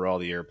on over all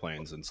the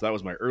airplanes. And so that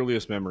was my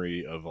earliest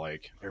memory of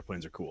like,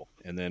 airplanes are cool.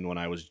 And then when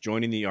I was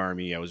joining the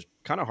Army, I was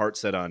kind of heart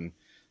set on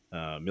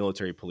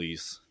military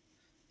police.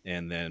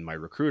 And then my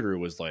recruiter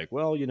was like,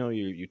 well,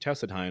 you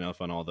tested high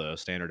enough on all the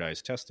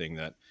standardized testing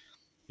that,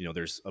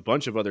 there's a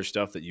bunch of other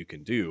stuff that you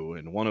can do.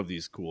 And one of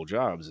these cool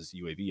jobs is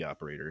UAV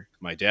operator.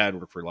 My dad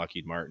worked for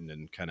Lockheed Martin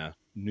and kind of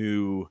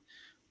knew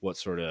what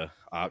sort of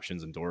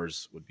options and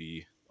doors would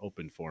be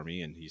open for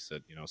me. And he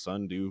said,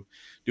 son, do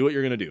what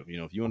you're going to do.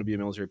 If you want to be a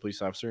military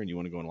police officer and you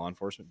want to go in law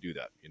enforcement, do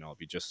that. I'll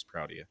be just as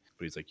proud of you.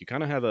 But he's like, you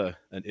kind of have an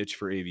itch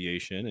for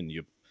aviation, and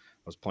I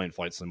was playing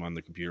flight sim on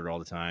the computer all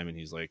the time. And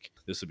he's like,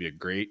 this would be a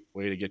great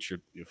way to get your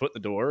foot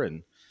in the door.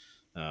 And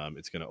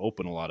it's going to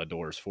open a lot of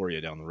doors for you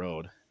down the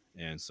road.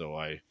 And so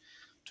I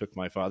took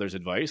my father's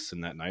advice.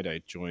 And that night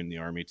I joined the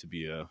Army to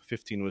be a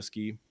 15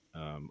 whiskey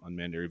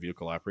unmanned air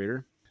vehicle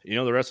operator.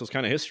 The rest was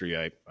kind of history.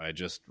 I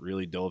just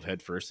really dove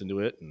headfirst into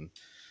it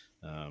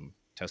and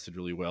tested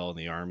really well in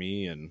the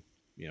Army, and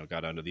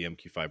got onto the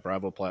MQ-5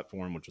 Bravo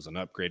platform, which was an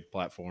upgrade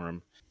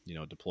platform.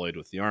 Deployed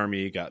with the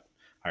Army, got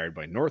hired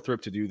by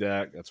Northrop to do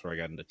that. That's where I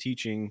got into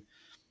teaching.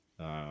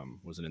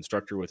 Was an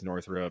instructor with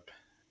Northrop,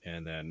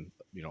 and then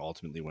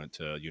ultimately went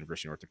to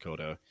University of North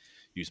Dakota,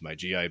 used my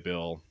GI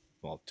Bill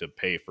to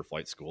pay for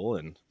flight school,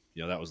 and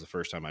that was the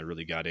first time I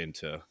really got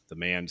into the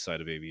manned side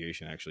of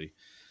aviation, actually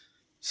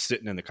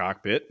sitting in the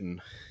cockpit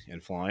and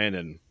flying.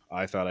 And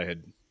I thought I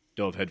had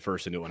dove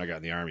headfirst into it when I got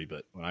in the Army,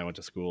 but when I went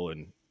to school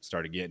and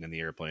started getting in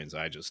the airplanes,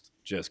 I just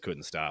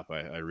couldn't stop.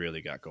 I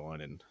really got going,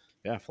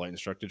 and flight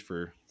instructed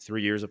for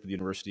 3 years up at the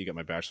university. Got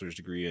my bachelor's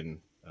degree in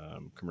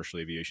commercial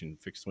aviation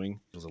fixed wing.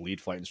 I was a lead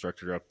flight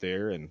instructor up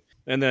there, and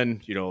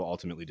then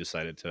ultimately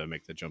decided to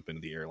make the jump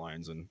into the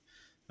airlines. And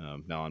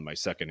now on my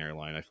second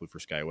airline, I flew for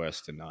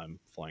SkyWest, and now I'm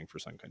flying for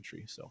Sun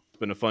Country. So it's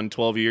been a fun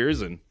 12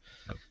 years, and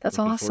that's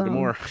looking awesome. forward to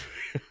more.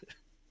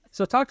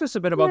 So talk to us a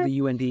bit about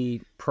the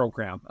UND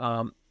program.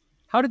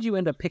 How did you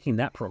end up picking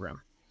that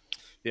program?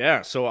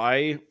 Yeah, so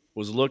I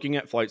was looking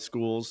at flight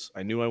schools.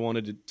 I knew I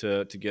wanted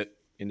to get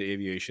into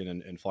aviation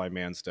and fly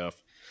manned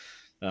stuff.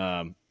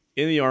 In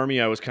the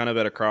Army, I was kind of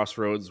at a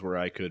crossroads where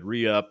I could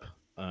re-up,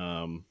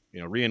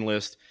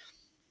 re-enlist.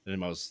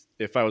 And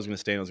if I was going to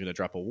stay, I was going to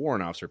drop a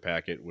warrant officer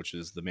packet, which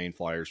is the main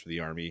flyers for the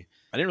Army.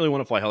 I didn't really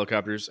want to fly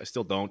helicopters. I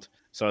still don't.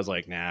 So I was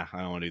like, nah, I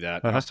don't want to do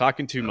that. I was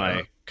talking to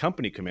my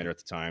company commander at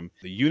the time.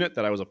 The unit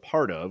that I was a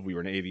part of, we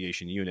were an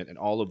aviation unit, and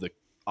all of the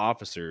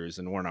officers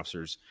and warrant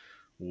officers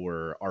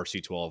were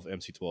RC-12,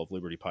 MC-12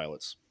 Liberty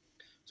pilots.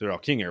 So they're all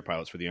King Air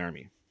pilots for the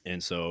Army.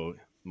 And so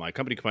my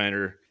company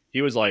commander,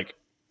 he was like,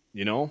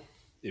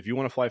 if you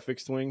want to fly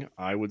fixed wing,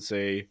 I would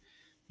say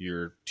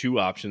your two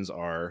options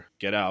are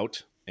get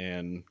out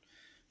and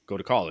go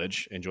to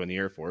college and join the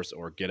Air Force,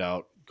 or get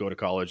out, go to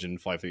college and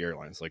fly for the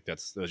airlines. Like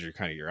those are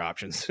kind of your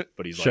options.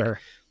 But he's like,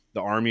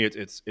 the Army,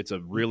 it's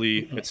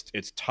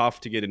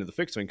tough to get into the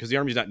fixed wing because the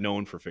Army's not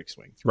known for fixed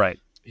wing. Right.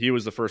 He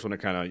was the first one to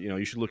kind of,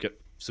 you should look at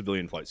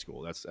civilian flight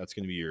school. That's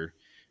going to be your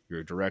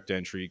direct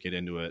entry, get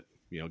into it,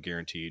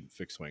 guaranteed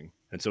fixed wing.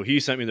 And so he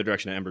sent me in the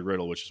direction of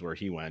Embry-Riddle, which is where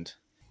he went.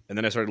 And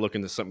then I started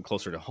looking to something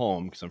closer to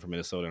home because I'm from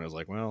Minnesota, and I was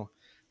like, well,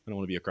 I don't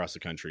want to be across the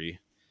country.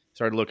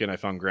 Started looking, I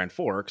found Grand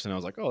Forks, and I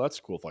was like, oh, that's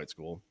a cool flight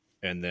school.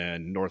 And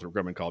then Northrop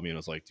Grumman called me and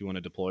was like, do you want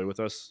to deploy with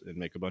us and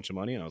make a bunch of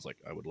money? And I was like,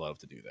 I would love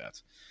to do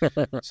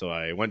that. So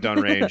I went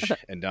downrange,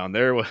 and down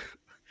there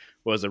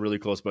was a really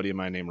close buddy of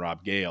mine named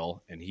Rob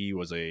Gale, and he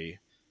was a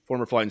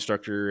former flight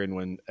instructor. And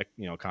when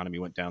economy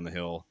went down the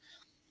hill,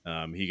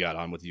 he got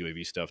on with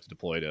UAV stuff to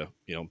deploy to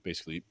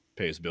basically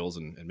pay his bills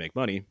and make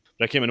money.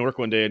 But I came into work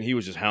one day, and he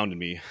was just hounding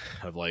me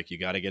of like, you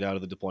got to get out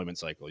of the deployment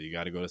cycle. You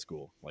got to go to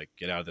school. Like,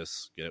 get out of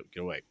this. Get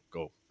away.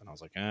 Go. And I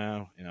was like,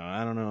 I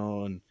don't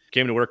know. And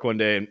came to work one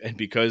day, and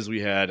because we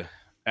had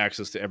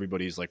access to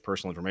everybody's like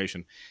personal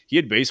information, he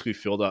had basically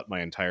filled out my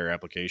entire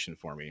application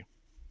for me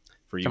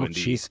for UND,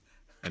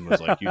 and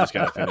was like, you just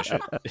got to finish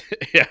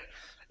it.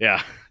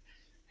 Yeah.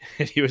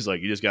 And he was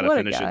like, you just got to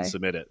finish it and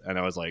submit it. And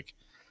I was like,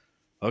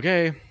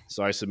 okay.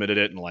 So I submitted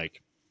it, and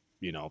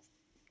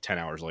 10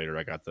 hours later,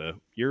 I got the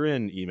 "you're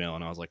in" email,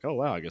 and I was like, "Oh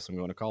wow, I guess I'm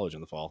going to college in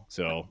the fall."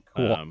 So,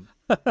 cool.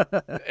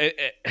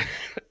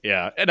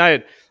 yeah. And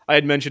I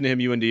had mentioned to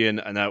him UND,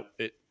 and that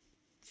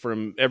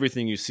from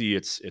everything you see,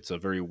 it's a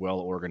very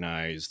well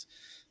organized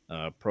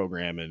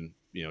program, and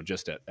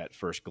just at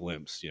first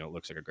glimpse, it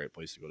looks like a great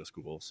place to go to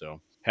school.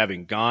 So,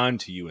 having gone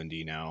to UND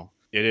now,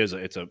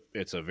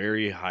 it's a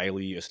very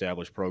highly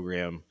established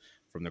program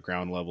from the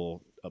ground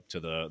level up to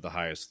the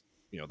highest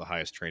the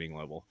highest training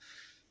level.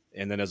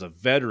 And then as a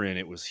veteran,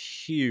 it was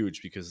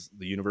huge because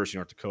the University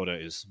of North Dakota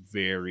is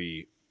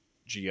very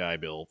GI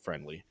Bill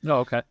friendly. Oh,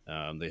 okay.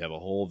 They have a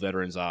whole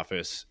veterans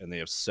office, and they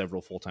have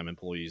several full-time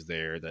employees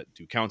there that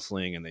do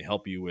counseling, and they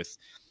help you with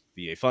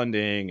VA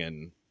funding,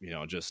 and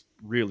just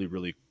really,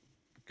 really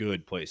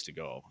good place to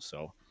go.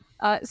 So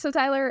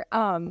Tyler,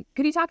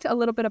 could you talk a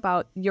little bit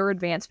about your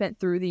advancement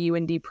through the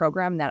UND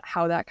program,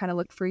 how that kind of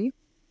looked for you?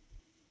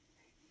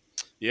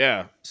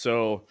 Yeah.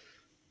 So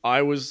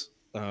I was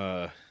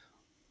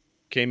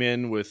came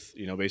in with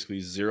basically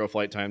 0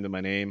 flight time to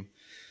my name,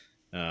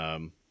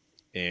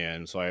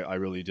 and so I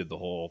really did the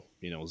whole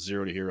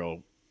 0 to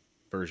hero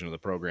version of the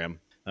program.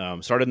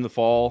 Started in the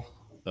fall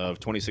of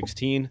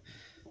 2016,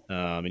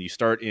 and you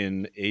start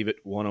in AVIT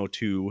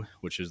 102,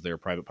 which is their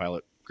private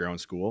pilot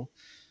ground school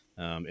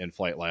and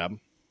flight lab,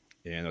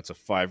 and that's a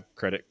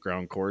 5-credit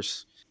ground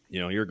course.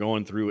 You're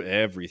going through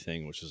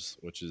everything, which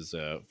is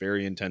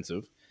very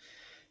intensive.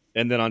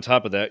 And then on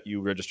top of that,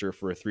 you register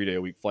for a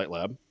 3-day-a-week flight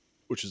lab,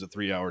 which is a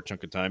 3-hour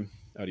chunk of time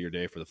out of your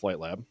day for the flight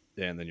lab.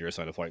 And then you're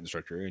assigned a flight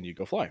instructor and you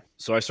go fly.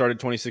 So I started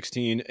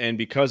 2016. And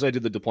because I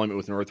did the deployment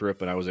with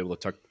Northrop and I was able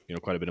to tuck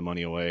quite a bit of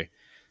money away,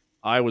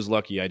 I was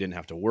lucky I didn't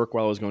have to work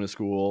while I was going to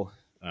school.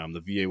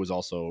 The VA was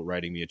also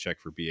writing me a check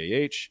for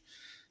BAH,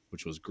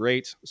 which was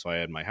great. So I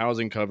had my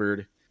housing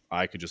covered.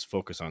 I could just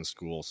focus on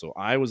school. So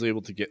I was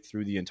able to get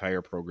through the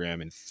entire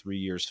program in 3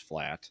 years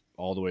flat,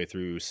 all the way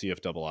through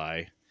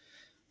CFII,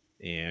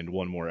 and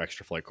one more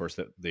extra flight course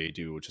that they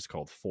do, which is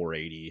called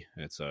 480,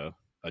 and it's a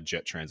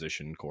jet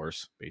transition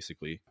course.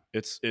 Basically,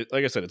 it's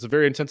like I said, it's a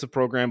very intensive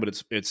program, but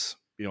it's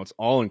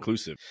all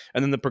inclusive.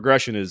 And then the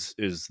progression is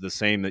the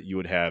same that you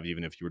would have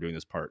even if you were doing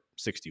this Part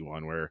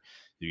 61, where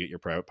you get your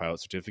private pilot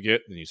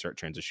certificate, then you start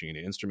transitioning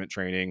into instrument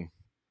training,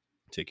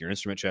 take your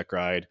instrument check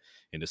ride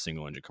into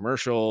single engine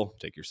commercial,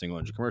 take your single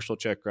engine commercial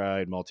check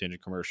ride, multi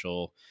engine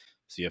commercial,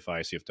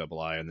 CFI,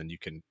 CFII, and then you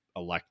can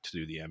elect to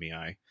do the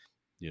MEI.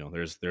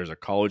 There's a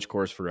college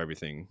course for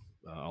everything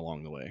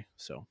along the way.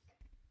 So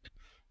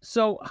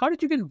how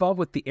did you get involved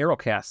with the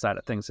Aerocast side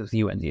of things with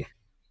UND?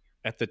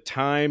 At the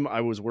time I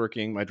was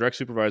working, my direct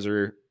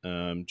supervisor,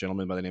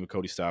 gentleman by the name of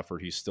Cody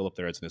Stafford, he's still up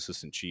there as an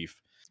assistant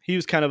chief. He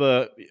was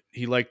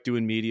he liked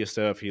doing media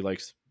stuff. He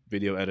likes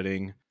video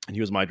editing, and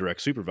he was my direct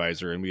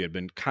supervisor. And we had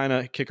been kind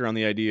of kicking around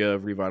the idea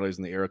of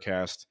revitalizing the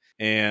Aerocast.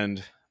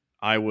 And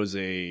I was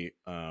a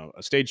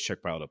stage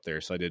check pilot up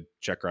there. So I did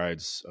check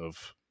rides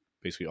of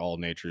basically all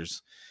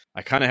natures.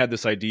 I kind of had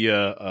this idea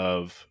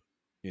of,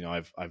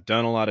 I've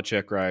done a lot of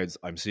check rides.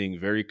 I'm seeing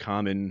very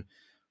common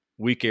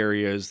weak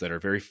areas that are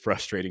very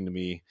frustrating to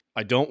me.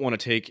 I don't want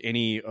to take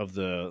any of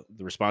the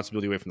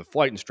responsibility away from the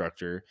flight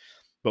instructor,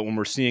 but when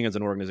we're seeing as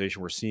an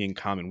organization, we're seeing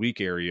common weak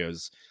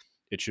areas,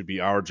 it should be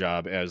our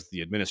job as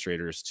the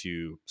administrators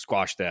to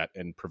squash that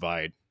and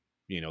provide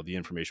the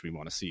information we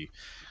want to see.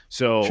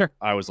 So sure.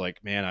 I was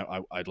like, man,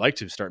 I'd like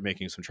to start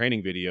making some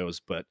training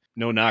videos, but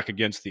no knock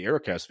against the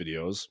Aerocast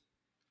videos,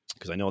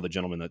 because I know the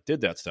gentleman that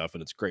did that stuff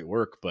and it's great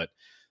work, but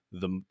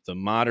the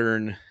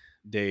modern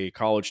day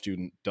college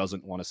student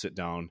doesn't want to sit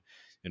down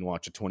and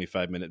watch a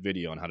 25-minute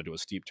video on how to do a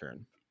steep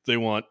turn. They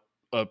want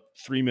a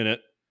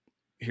 3-minute,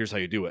 here's how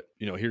you do it.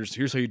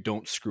 Here's how you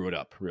don't screw it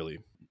up, really.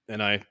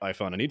 And I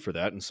found a need for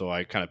that. And so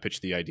I kind of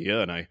pitched the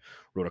idea and I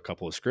wrote a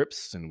couple of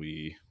scripts, and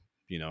we,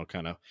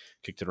 kind of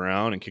kicked it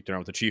around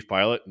with the chief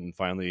pilot. And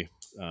finally,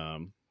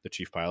 the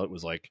chief pilot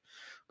was like,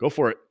 go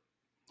for it.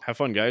 Have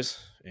fun, guys.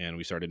 And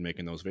we started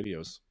making those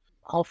videos.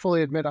 I'll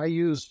fully admit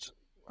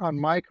on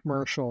my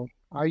commercial,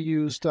 I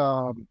used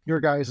your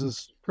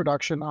guys'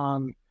 production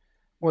on,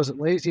 was it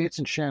Lazy 8s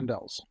and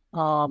Chandels?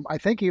 I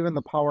think even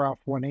the Power Off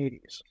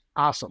 180s.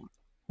 Awesome.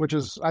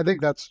 I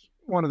think that's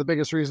one of the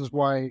biggest reasons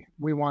why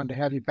we wanted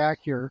to have you back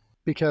here,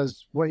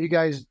 because what you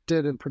guys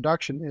did in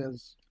production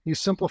is you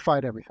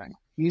simplified everything.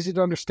 Easy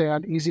to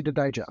understand, easy to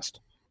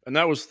digest. And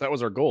that was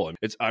our goal.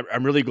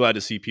 I'm really glad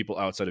to see people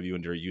outside of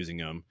UND using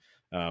them.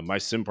 My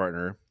sim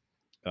partner,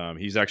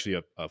 he's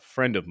actually a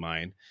friend of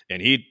mine,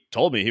 and he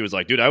told me, he was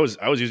like, dude, I was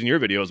using your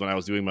videos when I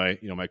was doing my,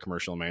 my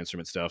commercial and my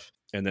instrument stuff.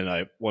 And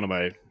then one of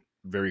my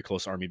very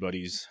close Army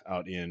buddies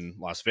out in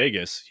Las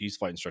Vegas, he's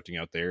flight instructing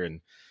out there.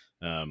 And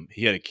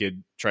he had a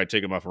kid try to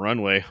take him off a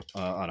runway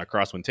on a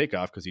crosswind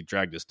takeoff because he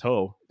dragged his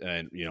toe.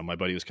 And, my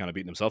buddy was kind of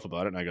beating himself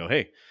about it. And I go,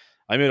 hey,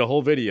 I made a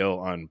whole video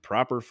on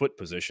proper foot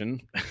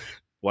position.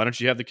 Why don't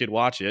you have the kid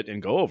watch it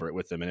and go over it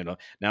with him? And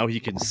now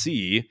he can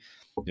see,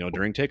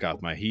 during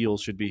takeoff, my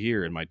heels should be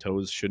here and my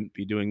toes shouldn't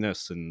be doing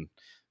this. And,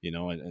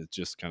 and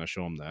just kind of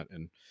show him that.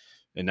 And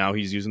now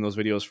he's using those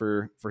videos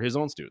for his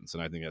own students.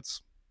 And I think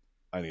it's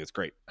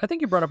great. I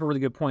think you brought up a really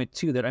good point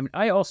too, that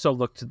I also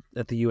looked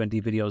at the UND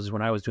videos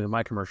when I was doing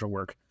my commercial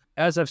work.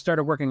 As I've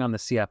started working on the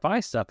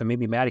CFI stuff, and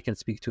maybe Maddie can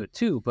speak to it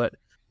too, but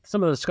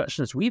some of the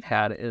discussions we've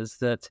had is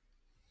that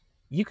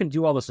you can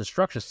do all this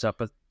instruction stuff,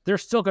 but they're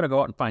still going to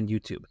go out and find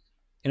YouTube.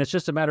 And it's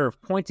just a matter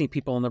of pointing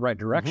people in the right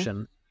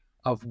direction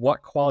of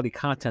what quality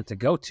content to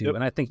go to. Yep.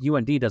 And I think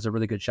UND does a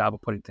really good job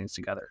of putting things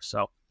together.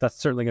 So that's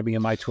certainly going to be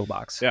in my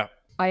toolbox. Yeah.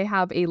 I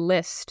have a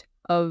list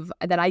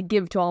that I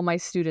give to all my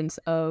students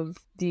of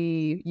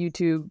the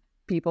YouTube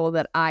people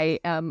that I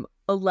am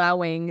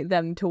allowing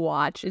them to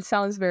watch. It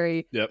sounds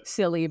very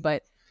silly,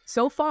 but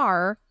so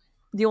far,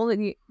 the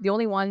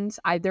only ones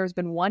there's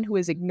been one who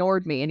has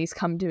ignored me, and he's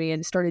come to me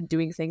and started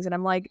doing things, and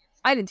I'm like,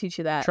 I didn't teach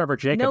you that. Trevor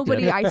Jacob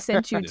Nobody did. I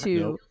sent you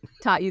to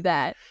taught you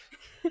that.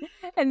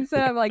 And so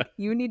I'm like,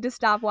 you need to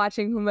stop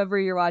watching whomever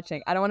you're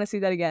watching. I don't want to see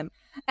that again.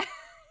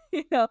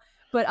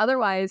 But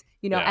otherwise,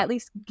 at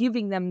least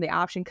giving them the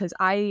option, because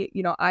I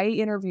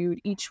interviewed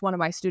each one of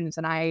my students,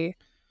 and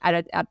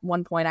at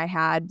one point I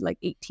had like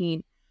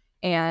 18,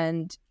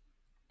 and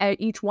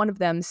each one of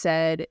them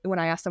said, when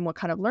I asked them what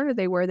kind of learner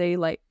they were,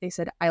 they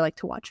said, I like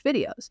to watch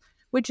videos,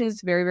 which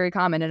is very, very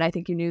common. And I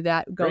think you knew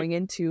that going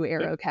into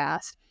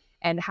Aerocast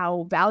and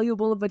how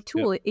valuable of a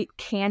tool it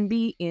can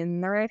be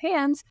in the right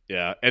hands.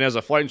 Yeah. And as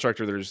a flight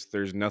instructor,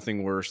 there's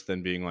nothing worse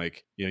than being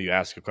like, you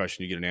ask a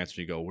question, you get an answer,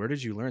 you go, where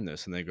did you learn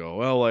this? And they go,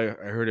 well, I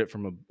heard it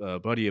from a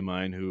buddy of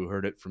mine who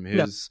heard it from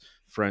his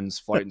friend's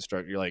flight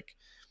instructor. You're like,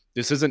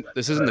 this isn't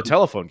the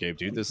telephone game,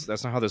 dude. That's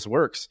not how this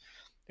works.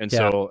 And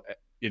so,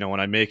 when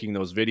I'm making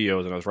those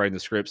videos and I was writing the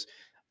scripts,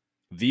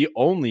 the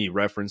only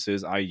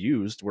references I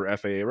used were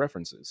FAA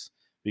references,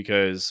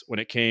 because when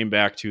it came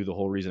back to the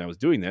whole reason I was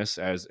doing this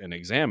as an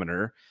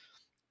examiner,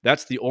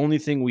 that's the only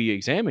thing we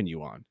examine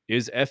you on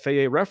is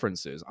FAA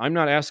references. I'm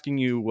not asking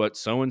you what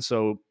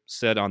so-and-so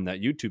said on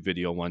that YouTube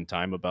video one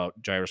time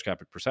about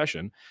gyroscopic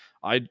precession.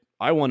 I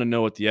want to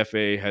know what the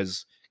FAA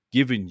has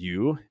given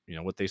you,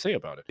 what they say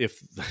about it.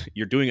 If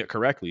you're doing it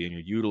correctly and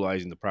you're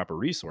utilizing the proper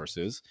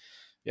resources,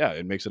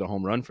 it makes it a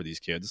home run for these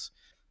kids.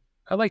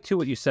 I like too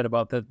what you said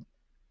about that.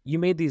 You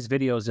made these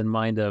videos in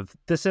mind of,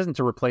 this isn't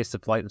to replace the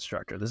flight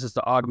instructor. This is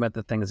to augment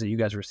the things that you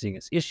guys were seeing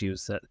as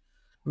issues that,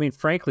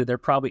 frankly, there are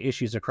probably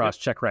issues across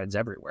check rides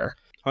everywhere.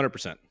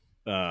 100%.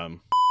 And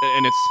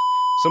it's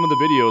some of the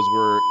videos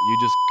where you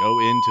just go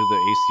into the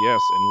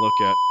ACS and look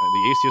at,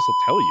 the ACS will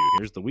tell you,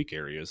 here's the weak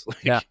areas.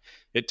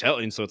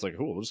 And so it's like,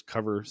 we'll just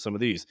cover some of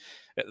these.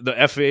 The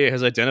FAA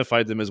has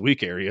identified them as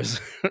weak areas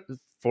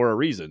for a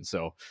reason.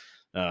 So,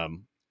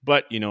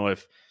 but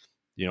if,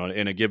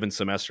 in a given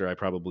semester, I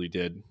probably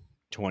did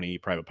 20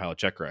 private pilot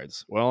check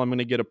rides. Well, I'm going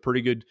to get a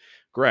pretty good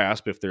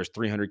grasp if there's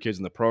 300 kids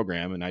in the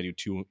program and I do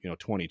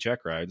 20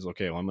 check rides.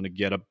 Okay, well, I'm going to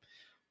get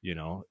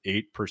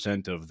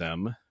 8% of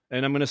them,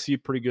 and I'm going to see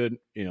pretty good,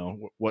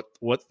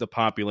 what the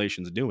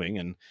population's doing,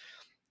 and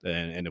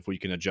if we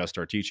can adjust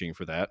our teaching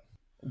for that.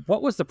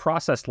 What was the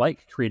process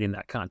like creating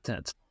that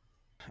content?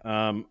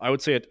 I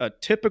would say a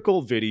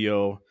typical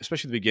video,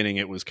 especially at the beginning,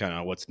 it was kind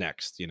of what's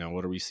next.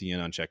 What are we seeing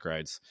on check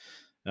rides?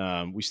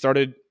 We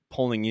started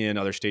pulling in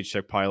other stage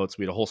check pilots.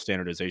 We had a whole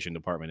standardization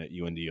department at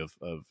UND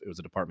of it was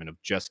a department of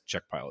just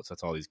check pilots.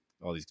 That's all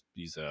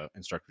these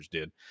instructors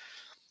did.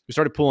 We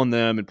started pulling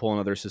them and pulling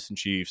other assistant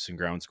chiefs and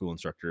ground school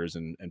instructors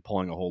and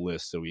pulling a whole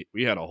list. So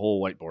we had a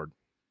whole whiteboard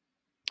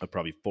of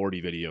probably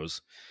 40 videos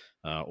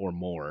or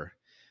more.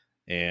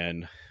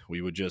 And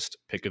we would just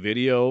pick a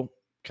video,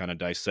 kind of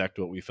dissect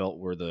what we felt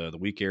were the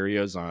weak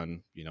areas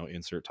on,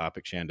 insert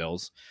topic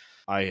Chandels.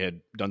 I had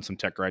done some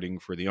tech writing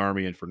for the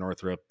Army and for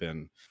Northrop,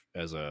 and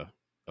as a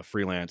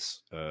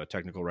freelance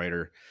technical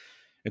writer.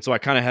 And so I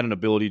kind of had an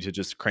ability to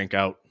just crank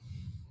out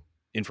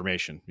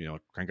information,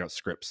 crank out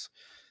scripts.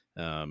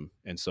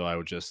 And so I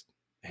would just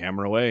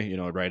hammer away,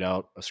 I'd write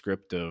out a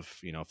script of,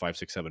 5,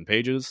 6, 7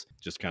 pages,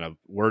 just kind of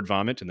word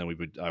vomit. And then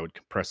I would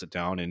compress it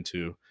down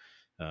into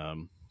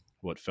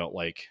what felt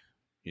like,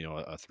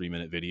 a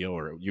 3-minute video,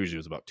 or usually it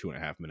was about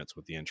 2.5 minutes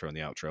with the intro and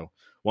the outro.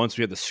 Once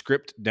we had the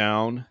script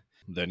down,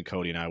 then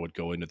Cody and I would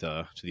go into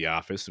the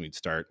office and we'd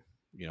start,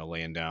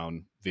 laying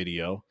down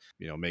video,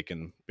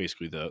 making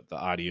basically the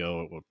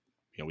audio.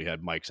 We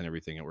had mics and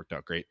everything. It worked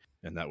out great.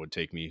 And that would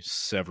take me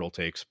several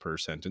takes per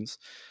sentence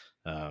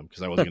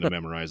because I wasn't going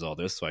to memorize all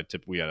this. So I'd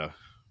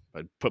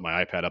put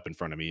my iPad up in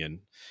front of me and,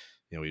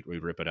 we'd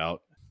rip it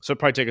out. So it'd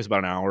probably take us about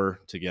an hour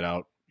to get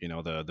out,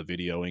 the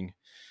videoing.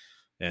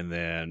 And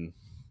then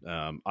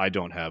I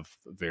don't have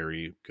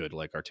very good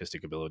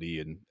artistic ability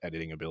and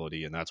editing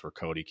ability, and that's where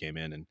Cody came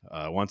in. And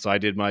once I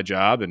did my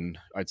job, and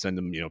I'd send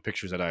him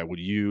pictures that I would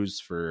use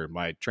for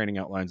my training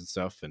outlines and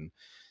stuff, and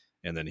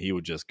then he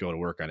would just go to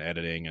work on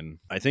editing. And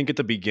I think at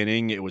the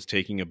beginning it was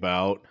taking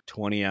about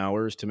 20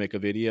 hours to make a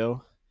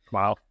video.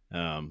 Wow.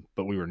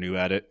 But we were new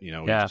at it,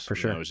 for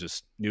sure. I was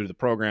just new to the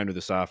program, to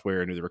the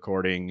software, new to the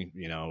recording,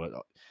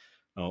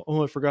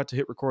 I forgot to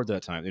hit record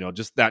that time,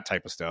 just that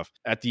type of stuff.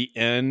 At the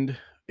end,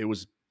 it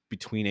was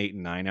between 8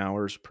 and 9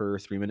 hours per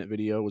 3-minute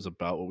video was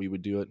about what we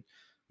would do it.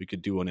 We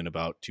could do one in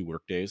about 2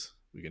 work days.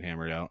 We could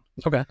hammer it out.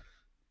 Okay.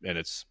 And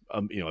it's,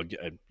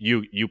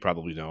 you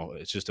probably know,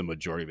 it's just a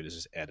majority of it is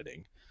just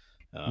editing.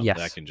 Yes.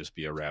 That can just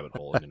be a rabbit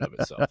hole in and of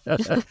itself.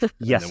 Yes.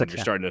 And then when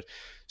you're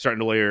starting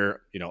to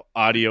layer,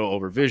 audio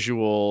over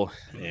visual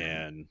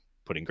and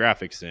putting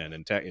graphics in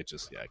and tech, it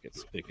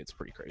gets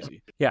pretty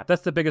crazy. Yeah.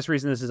 That's the biggest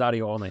reason this is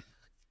audio only.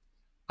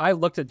 I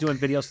looked at doing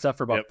video stuff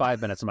for about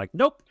 5 minutes. I'm like,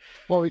 nope.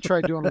 Well, we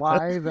tried doing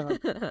live and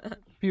a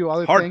few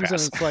other Hard things,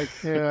 pass. and it's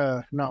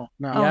like, no.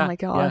 Oh my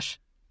gosh.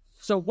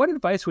 Yeah. So what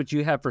advice would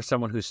you have for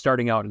someone who's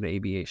starting out in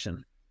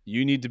aviation?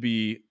 You need to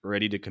be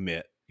ready to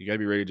commit, You got to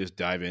be ready to just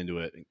dive into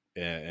it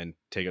and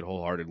take it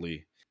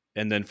wholeheartedly.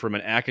 And then from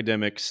an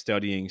academic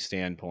studying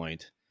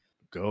standpoint,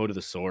 go to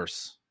the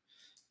source.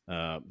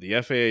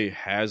 The FAA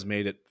has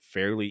made it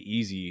fairly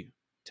easy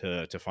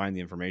to find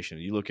the information.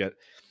 You look at,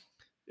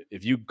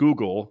 if you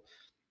Google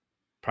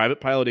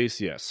private pilot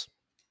ACS,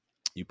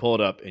 you pull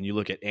it up and you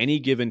look at any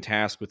given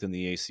task within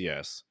the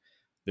ACS,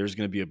 there's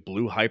going to be a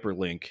blue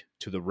hyperlink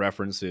to the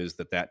references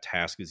that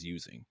task is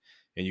using.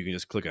 And you can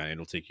just click on it.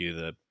 It'll take you to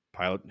the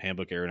Pilot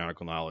Handbook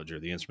Aeronautical Knowledge or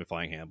the Instrument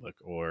Flying Handbook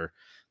or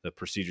the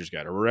Procedures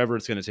Guide or wherever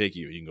it's going to take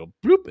you. You can go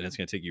bloop and it's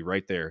going to take you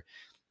right there.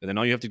 And then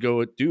all you have to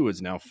go do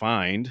is now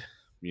find,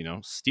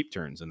 steep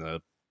turns in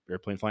the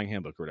Airplane Flying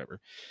Handbook or whatever.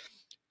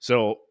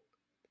 So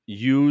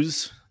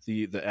use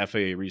the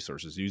FAA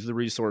resources. Use the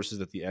resources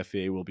that the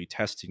FAA will be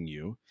testing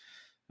you.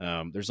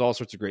 There's all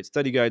sorts of great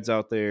study guides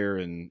out there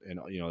and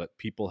that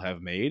people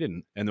have made,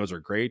 and those are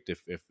great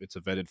if it's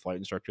a vetted flight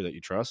instructor that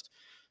you trust.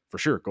 For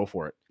sure, go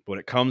for it. But when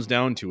it comes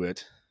down to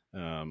it,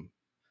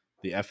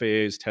 the FAA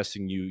is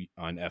testing you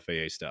on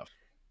FAA stuff.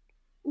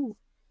 Ooh,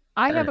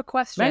 I have a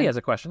question. Maddie has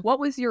a question. What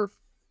was your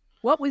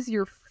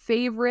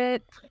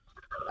favorite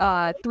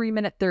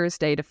 3-minute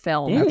Thursday to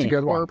film? That's a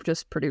good one. Or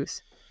just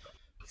produce?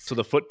 So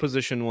the foot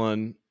position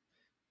one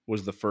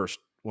was the first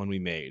one we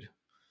made.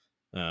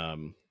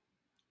 So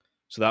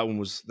that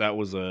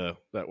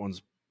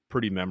one's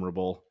pretty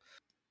memorable.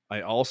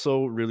 I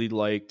also really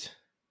liked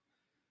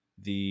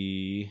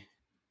the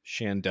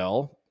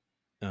Chandelle,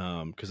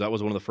 because that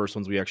was one of the first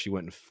ones we actually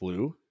went and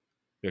flew.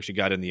 We actually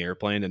got in the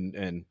airplane,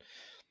 and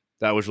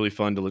that was really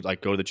fun to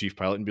like go to the chief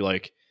pilot and be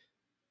like,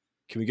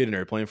 "Can we get an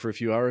airplane for a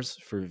few hours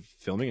for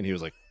filming?" And he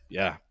was like,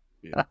 "Yeah."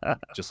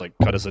 Just like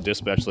cut us a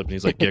dispatch slip, and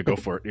he's like, "Yeah, go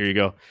for it. Here you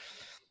go."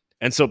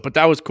 And so, but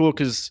that was cool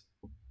because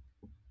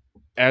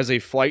as a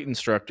flight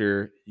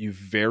instructor, you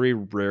very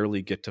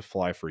rarely get to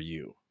fly for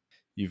you.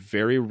 You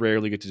very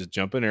rarely get to just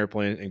jump in an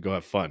airplane and go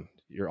have fun.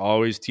 You're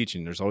always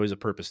teaching. There's always a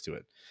purpose to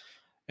it.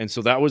 And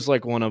so that was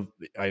like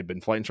I had been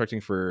flight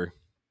instructing for,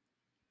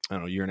 I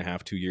don't know,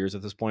 1.5, 2 years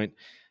at this point.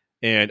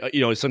 And,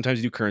 sometimes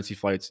you do currency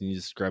flights and you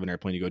just grab an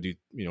airplane, you go do,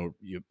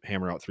 you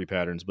hammer out 3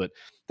 patterns. But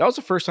that was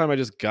the first time I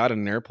just got in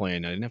an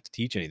airplane. I didn't have to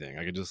teach anything.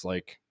 I could just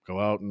like go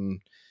out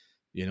and,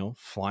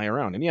 fly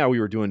around. And yeah, we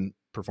were doing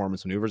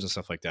performance maneuvers and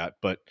stuff like that.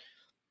 But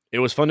it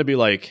was fun to be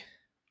like,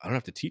 I don't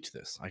have to teach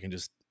this. I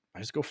just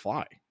go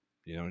fly,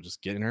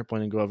 just get in an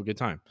airplane and go have a good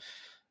time.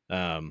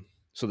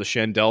 So the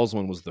Chandelles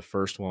one was the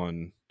first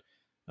one.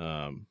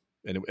 And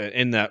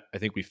in that, I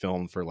think we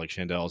filmed for like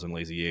Chandelles and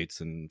Lazy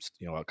Eights and,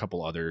 a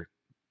couple other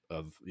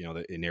of,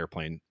 the in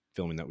airplane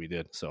filming that we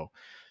did. So,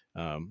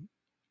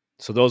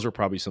 so those were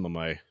probably some of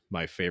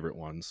my favorite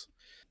ones.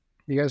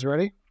 You guys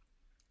ready?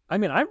 I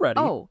mean, I'm ready.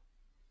 Oh,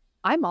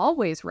 I'm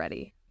always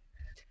ready.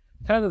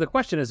 Tyler, the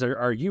question is,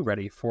 are you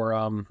ready for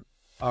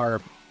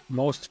our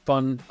most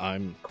fun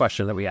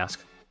question that we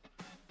ask?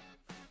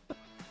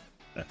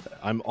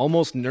 I'm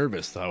almost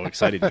nervous how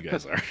excited you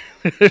guys are.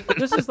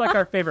 This is like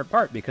our favorite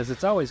part because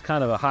it's always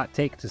kind of a hot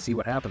take to see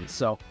what happens.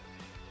 So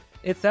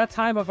it's that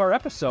time of our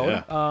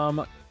episode.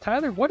 Yeah.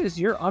 Tyler, what is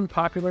your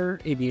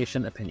unpopular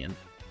aviation opinion?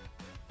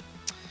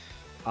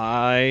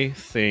 I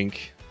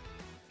think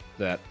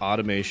that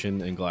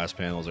automation and glass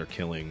panels are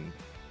killing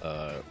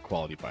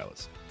quality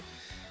pilots.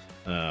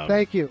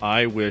 Thank you.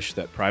 I wish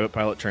that private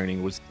pilot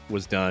training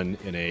was done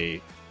in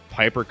a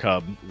Piper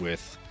Cub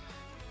with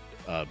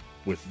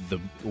the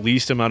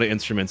least amount of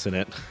instruments in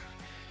it,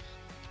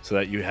 so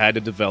that you had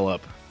to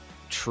develop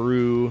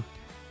true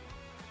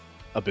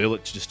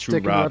ability, just true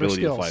raw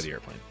ability to fly the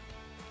airplane.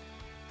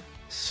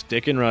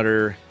 Stick and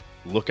rudder,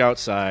 look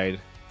outside.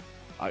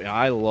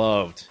 I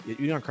loved,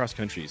 on cross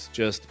countries,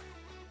 just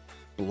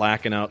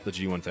blacking out the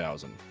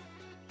G1000.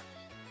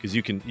 Because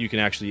you can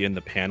actually, in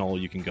the panel,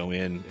 you can go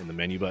in the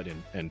menu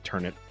button and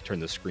turn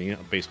the screen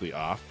basically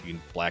off. You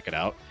can black it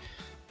out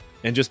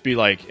and just be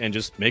like, and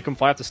just make them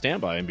fly at the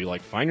standby and be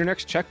like, find your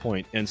next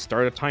checkpoint and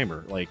start a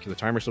timer. Like the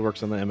timer still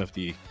works on the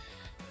MFD,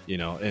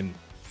 and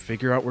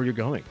figure out where you're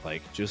going.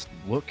 Like just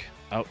look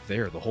out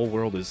there. The whole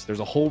world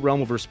there's a whole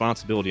realm of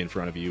responsibility in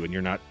front of you, and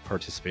you're not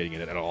participating in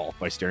it at all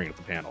by staring at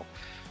the panel.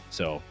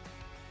 So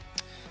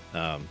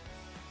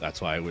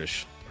that's why I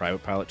wish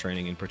private pilot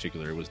training in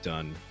particular was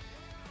done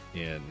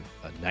in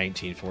a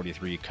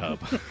 1943 Cub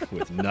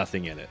with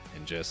nothing in it,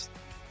 and just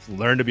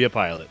learn to be a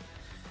pilot.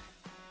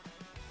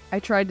 I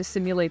tried to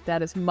simulate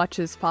that as much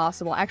as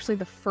possible. Actually,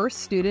 the first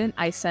student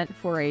I sent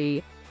for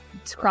a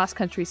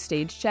cross-country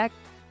stage check,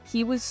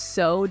 he was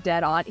so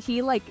dead on.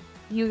 He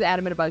was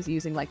adamant about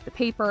using like the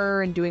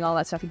paper and doing all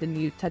that stuff. He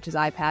didn't touch his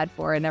iPad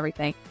for it and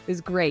everything. It was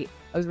great.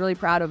 I was really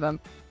proud of him.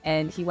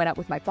 And he went out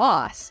with my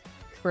boss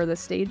for the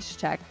stage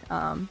check.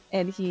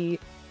 And he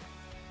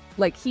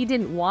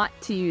didn't want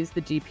to use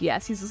the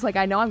GPS. He's just like,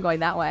 I know I'm going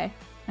that way.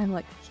 I'm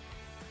like,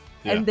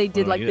 yeah, and they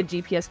did the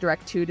GPS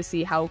Direct 2 to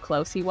see how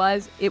close he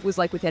was. It was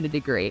like within a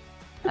degree.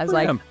 I was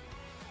like,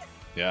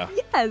 yeah,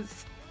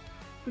 yes.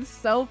 I'm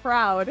so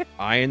proud.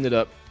 I ended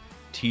up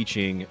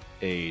teaching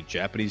a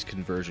Japanese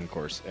conversion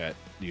course at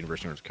the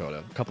University of North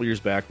Dakota. A couple years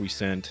back, we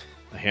sent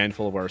a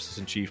handful of our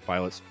assistant chief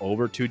pilots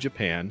over to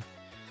Japan,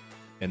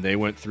 and they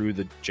went through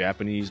the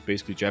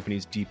basically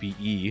Japanese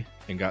DPE,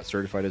 and got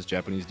certified as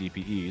Japanese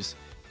DPEs,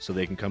 so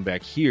they can come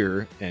back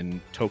here. And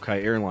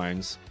Tokai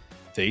Airlines,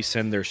 they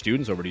send their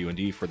students over to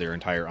UND for their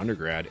entire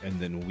undergrad, and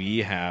then we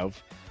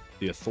have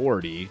the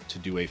authority to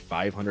do a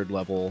 500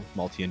 level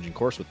multi-engine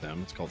course with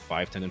them. It's called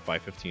 510 and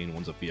 515.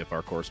 One's a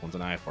VFR course, one's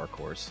an IFR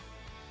course.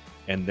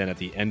 And then at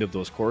the end of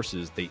those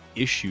courses, they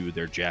issue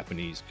their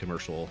Japanese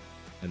commercial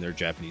and their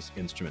Japanese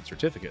instrument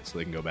certificate, so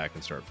they can go back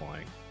and start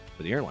flying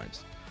for the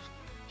airlines.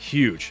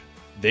 Huge.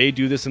 They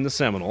do this in the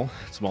Seminole.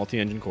 It's a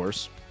multi-engine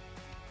course.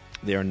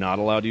 They are not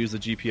allowed to use the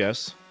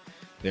GPS.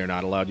 They are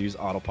not allowed to use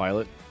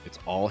autopilot. It's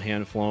all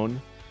hand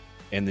flown.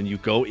 And then you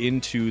go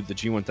into the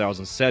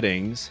G1000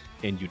 settings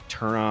and you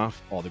turn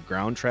off all the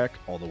ground track,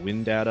 all the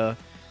wind data,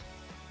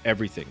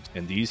 everything.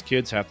 And these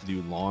kids have to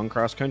do long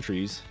cross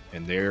countries,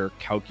 and they're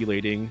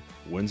calculating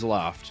winds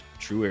aloft,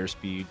 true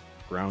airspeed,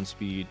 ground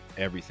speed,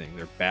 everything.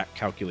 They're back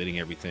calculating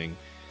everything,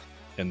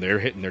 and they're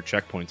hitting their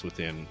checkpoints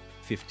within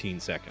 15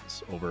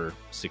 seconds over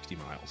 60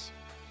 miles.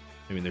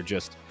 I mean, they're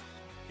just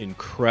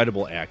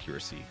incredible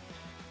accuracy.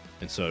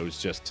 And so it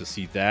was just to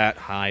see that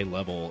high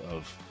level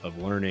of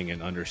learning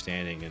and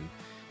understanding. And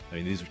I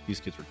mean,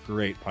 these kids were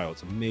great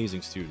pilots,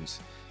 amazing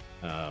students.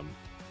 And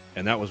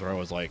that was where I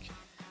was like,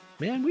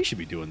 man, we should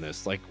be doing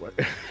this. Like, what?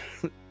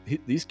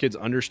 These kids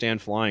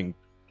understand flying.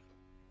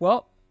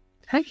 Well,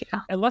 heck yeah.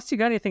 Unless you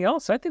got anything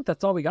else, I think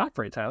that's all we got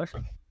for you, Tyler.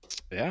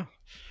 Yeah.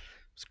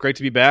 It's great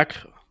to be back.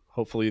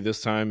 Hopefully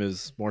this time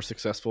is more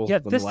successful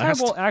than the last. This time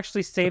we'll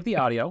actually save the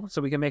audio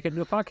so we can make it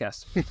into a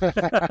podcast.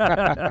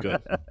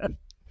 Good.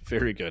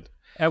 Very good.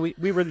 And we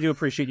really do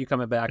appreciate you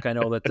coming back. I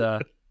know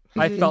that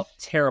I felt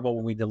terrible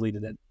when we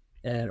deleted it.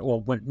 And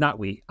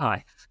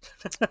I.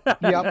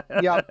 Yep.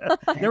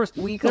 There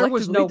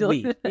was no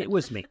we. It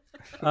was me.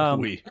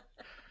 We.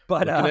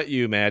 But looking at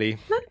you, Maddie.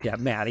 Yeah,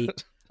 Maddie.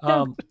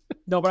 No,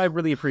 but I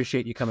really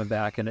appreciate you coming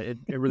back, and it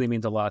really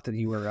means a lot that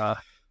you were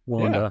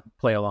willing to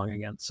play along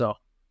again. So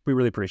we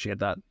really appreciate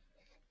that.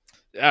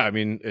 Yeah, I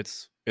mean,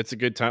 it's a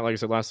good time. Like I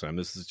said last time,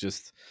 this is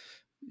just,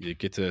 you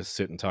get to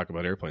sit and talk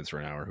about airplanes for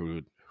an hour.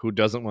 Who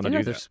doesn't want to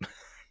do that?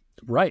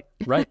 Right.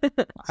 I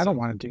don't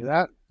want to do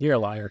that. You're a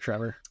liar,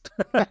 Trevor.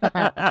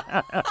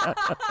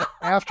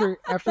 After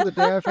the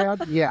day I've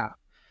had, yeah.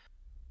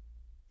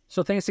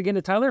 So thanks again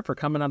to Tyler for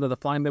coming onto the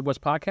Flying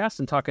Midwest podcast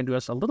and talking to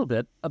us a little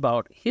bit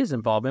about his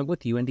involvement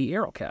with UND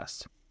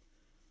Aerocast.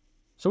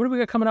 So what do we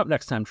got coming up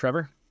next time,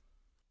 Trevor?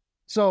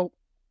 So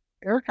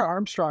Erica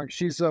Armstrong,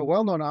 she's a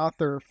well-known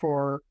author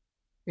for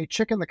A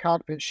Chick in the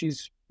Cockpit.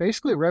 She's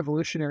basically a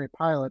revolutionary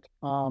pilot,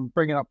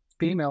 bringing up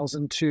females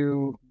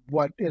into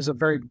what is a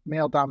very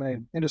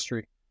male-dominated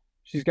industry.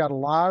 She's got a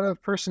lot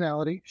of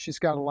personality. She's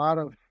got a lot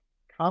of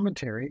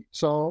commentary.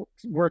 So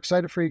we're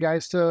excited for you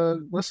guys to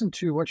listen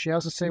to what she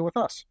has to say with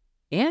us.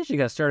 And she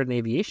got started in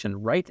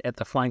aviation right at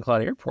the Flying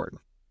Cloud Airport.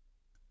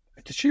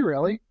 Did she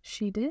really?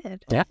 She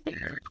did. Yeah.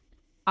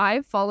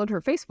 I've followed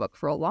her Facebook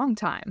for a long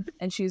time,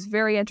 and she's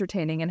very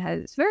entertaining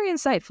and is very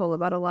insightful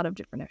about a lot of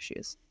different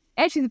issues.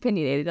 And she's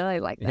opinionated. I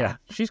like that. Yeah,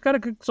 she's got a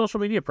good social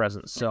media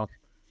presence. So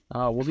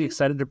we'll be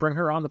excited to bring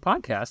her on the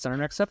podcast on our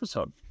next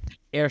episode.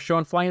 Air Show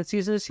and Flying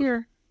Season is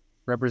here.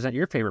 Represent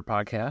your favorite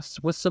podcasts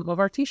with some of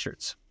our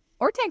t-shirts.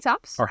 Or tank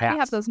tops. Or hats. We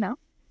have those now.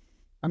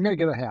 I'm going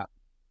to get a hat.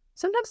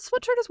 Sometimes a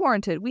sweatshirt is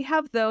warranted. We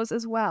have those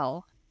as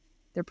well.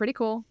 They're pretty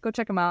cool. Go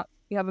check them out.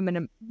 We have them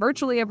in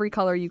virtually every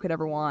color you could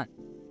ever want.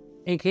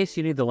 In case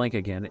you need the link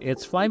again,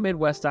 it's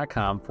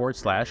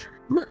flymidwest.com/merch.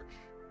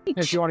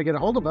 If you want to get a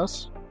hold of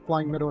us,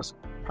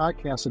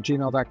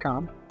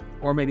 flyingmidwestpodcast@gmail.com.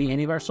 Or maybe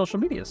any of our social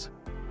medias.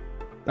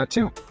 That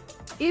too.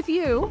 If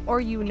you or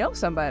you know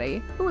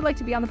somebody who would like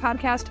to be on the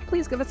podcast,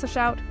 please give us a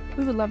shout.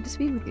 We would love to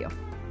speak with you.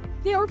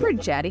 Yeah, we're pretty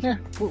chatty. Yeah,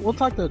 we'll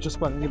talk to just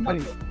about anybody.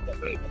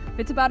 If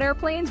it's about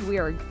airplanes, we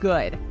are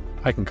good.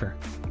 I concur.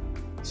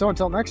 So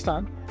until next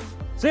time.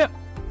 See ya.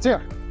 See ya.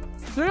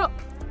 See ya.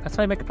 That's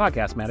how you make a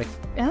podcast, Maddie.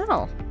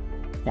 Oh.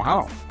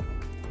 Wow.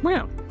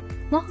 Wow.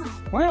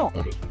 Wow.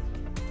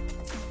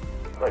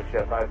 Flight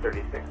Chef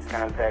 536,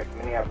 contact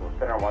Minneapolis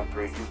Center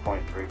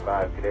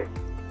 132.35 today.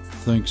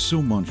 Thanks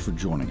so much for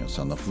joining us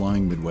on the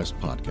Flying Midwest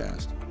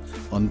podcast.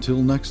 Until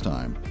next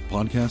time,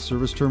 podcast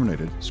service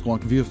terminated,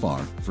 squawk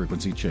VFR,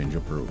 frequency change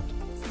approved.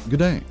 Good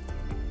day.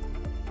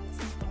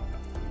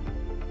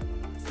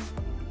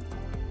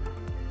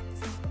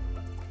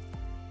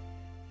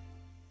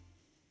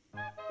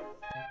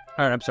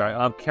 All right, I'm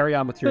sorry. Carry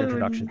on with your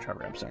introduction,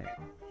 Trevor. I'm sorry.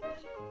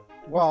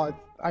 Well,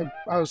 I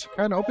was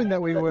kind of hoping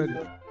that we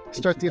would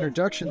start the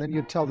introduction, then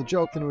you'd tell the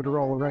joke, then we'd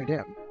roll right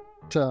in.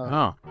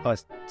 So I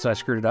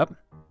screwed it up?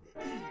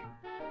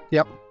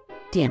 Yep.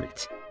 Damn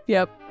it.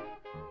 Yep.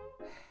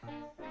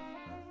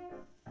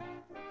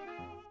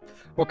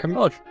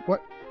 Well,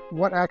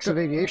 what acts of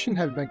aviation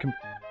have been...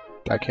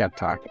 I can't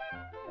talk.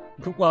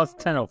 Well, it's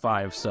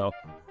 10:05, so...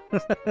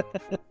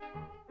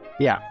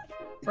 Yeah.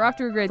 We're off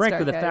to a great Frankly,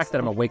 start, the guys. fact that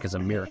I'm awake is a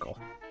miracle.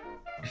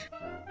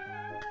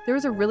 There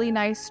was a really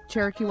nice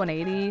Cherokee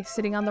 180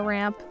 sitting on the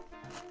ramp.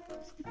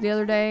 the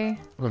other day.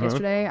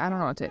 Yesterday, I don't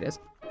know what day it is.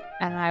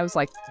 And I was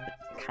like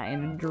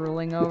kind of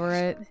drooling over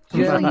it.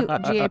 Usually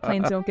GA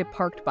planes don't get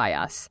parked by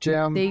us.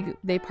 Jim.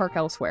 They park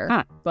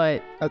elsewhere.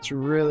 But that's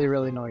really,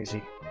 really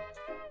noisy.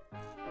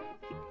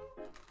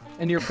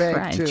 And your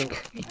bag too.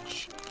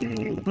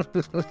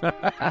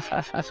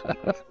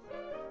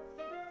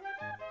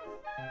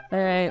 All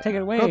right. Take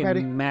it away, Go,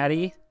 Maddie.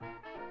 Maddie.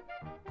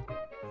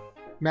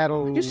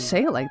 You just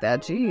say it like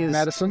that, jeez.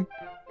 Madison.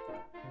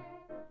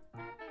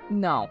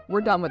 No,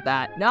 we're done with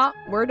that. No,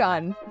 we're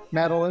done.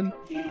 Madeline.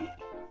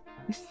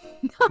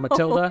 No.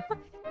 Matilda.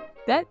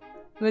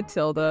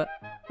 Matilda.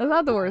 That's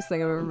not the worst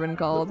thing I've ever been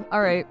called.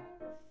 All right.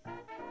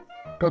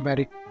 Go,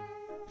 Maddie.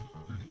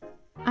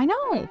 I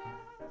know.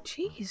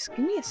 Jeez,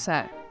 give me a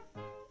sec.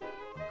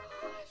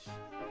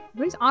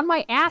 Everybody's on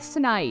my ass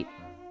tonight.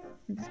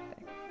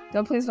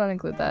 Please don't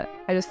include that.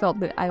 I just felt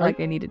that I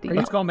needed to.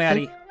 Let's go,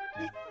 Maddie.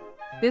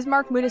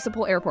 Bismarck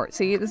Municipal Airport.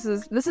 See, this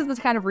is the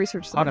kind of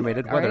research.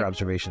 Automated weather right?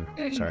 observation.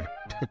 Sorry.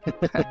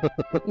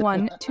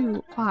 1,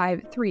 2,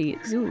 5, 3,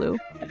 Zulu.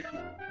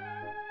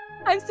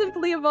 I'm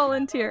simply a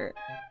volunteer.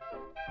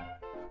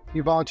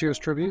 You volunteer as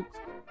tribute?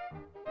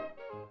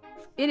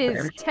 It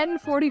is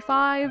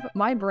 10:45.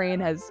 My brain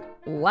has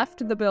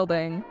left the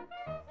building.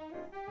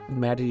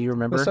 Maddie, do you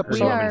remember? What's up, Or do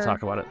you want me to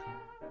talk about it?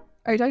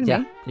 Are you talking to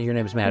me? Yeah, your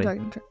name's Maddie.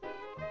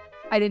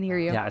 I didn't hear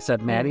you. Yeah, I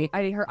said Maddie.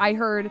 I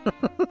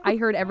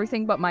heard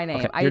everything but my name.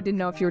 Okay, I didn't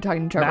know if you were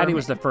talking to Trevor. Maddie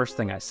was the first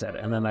thing I said,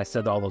 and then I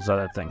said all those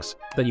other things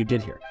that you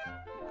did hear.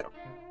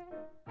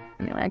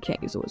 Anyway, I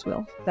can't use the whiz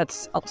wheel.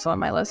 That's also on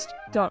my list.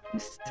 Don't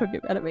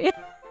get mad at me.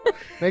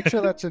 Make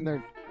sure that's in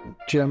there,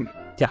 Jim.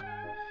 Yeah.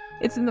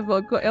 It's in the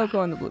book. It'll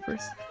go in the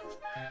bloopers.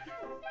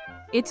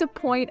 It's a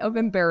point of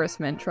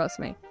embarrassment, trust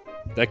me.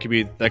 That could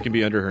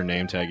be under her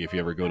name tag if you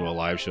ever go to a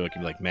live show. It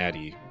can be like,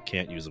 Maddie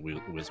can't use the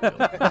whiz wheel.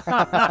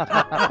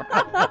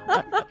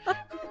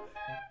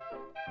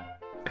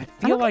 I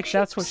feel like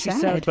that's what she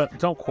said, but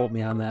don't quote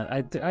me on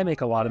that. I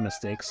make a lot of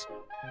mistakes.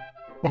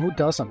 Well, who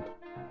doesn't?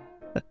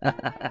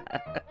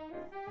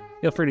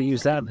 Feel free to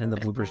use that in the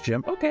bloopers,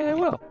 Jim. Okay, I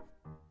will.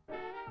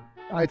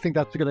 I think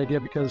that's a good idea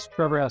because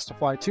Trevor has to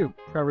fly too.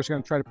 Trevor's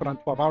going to try to put on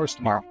 12 hours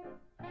tomorrow.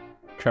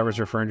 Trevor's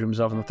referring to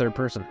himself in the third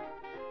person.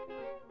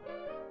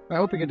 I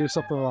hope you can do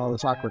something with all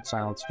this awkward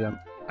silence, Jim.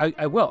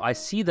 I will. I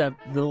see the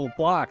little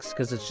blocks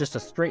because it's just a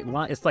straight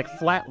line. It's like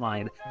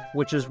flatlined,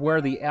 which is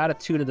where the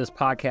attitude of this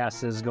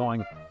podcast is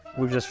going.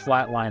 We've just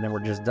flatlined and we're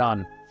just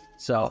done.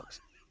 So.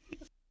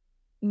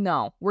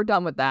 No, we're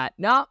done with that.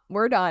 No,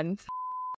 we're done.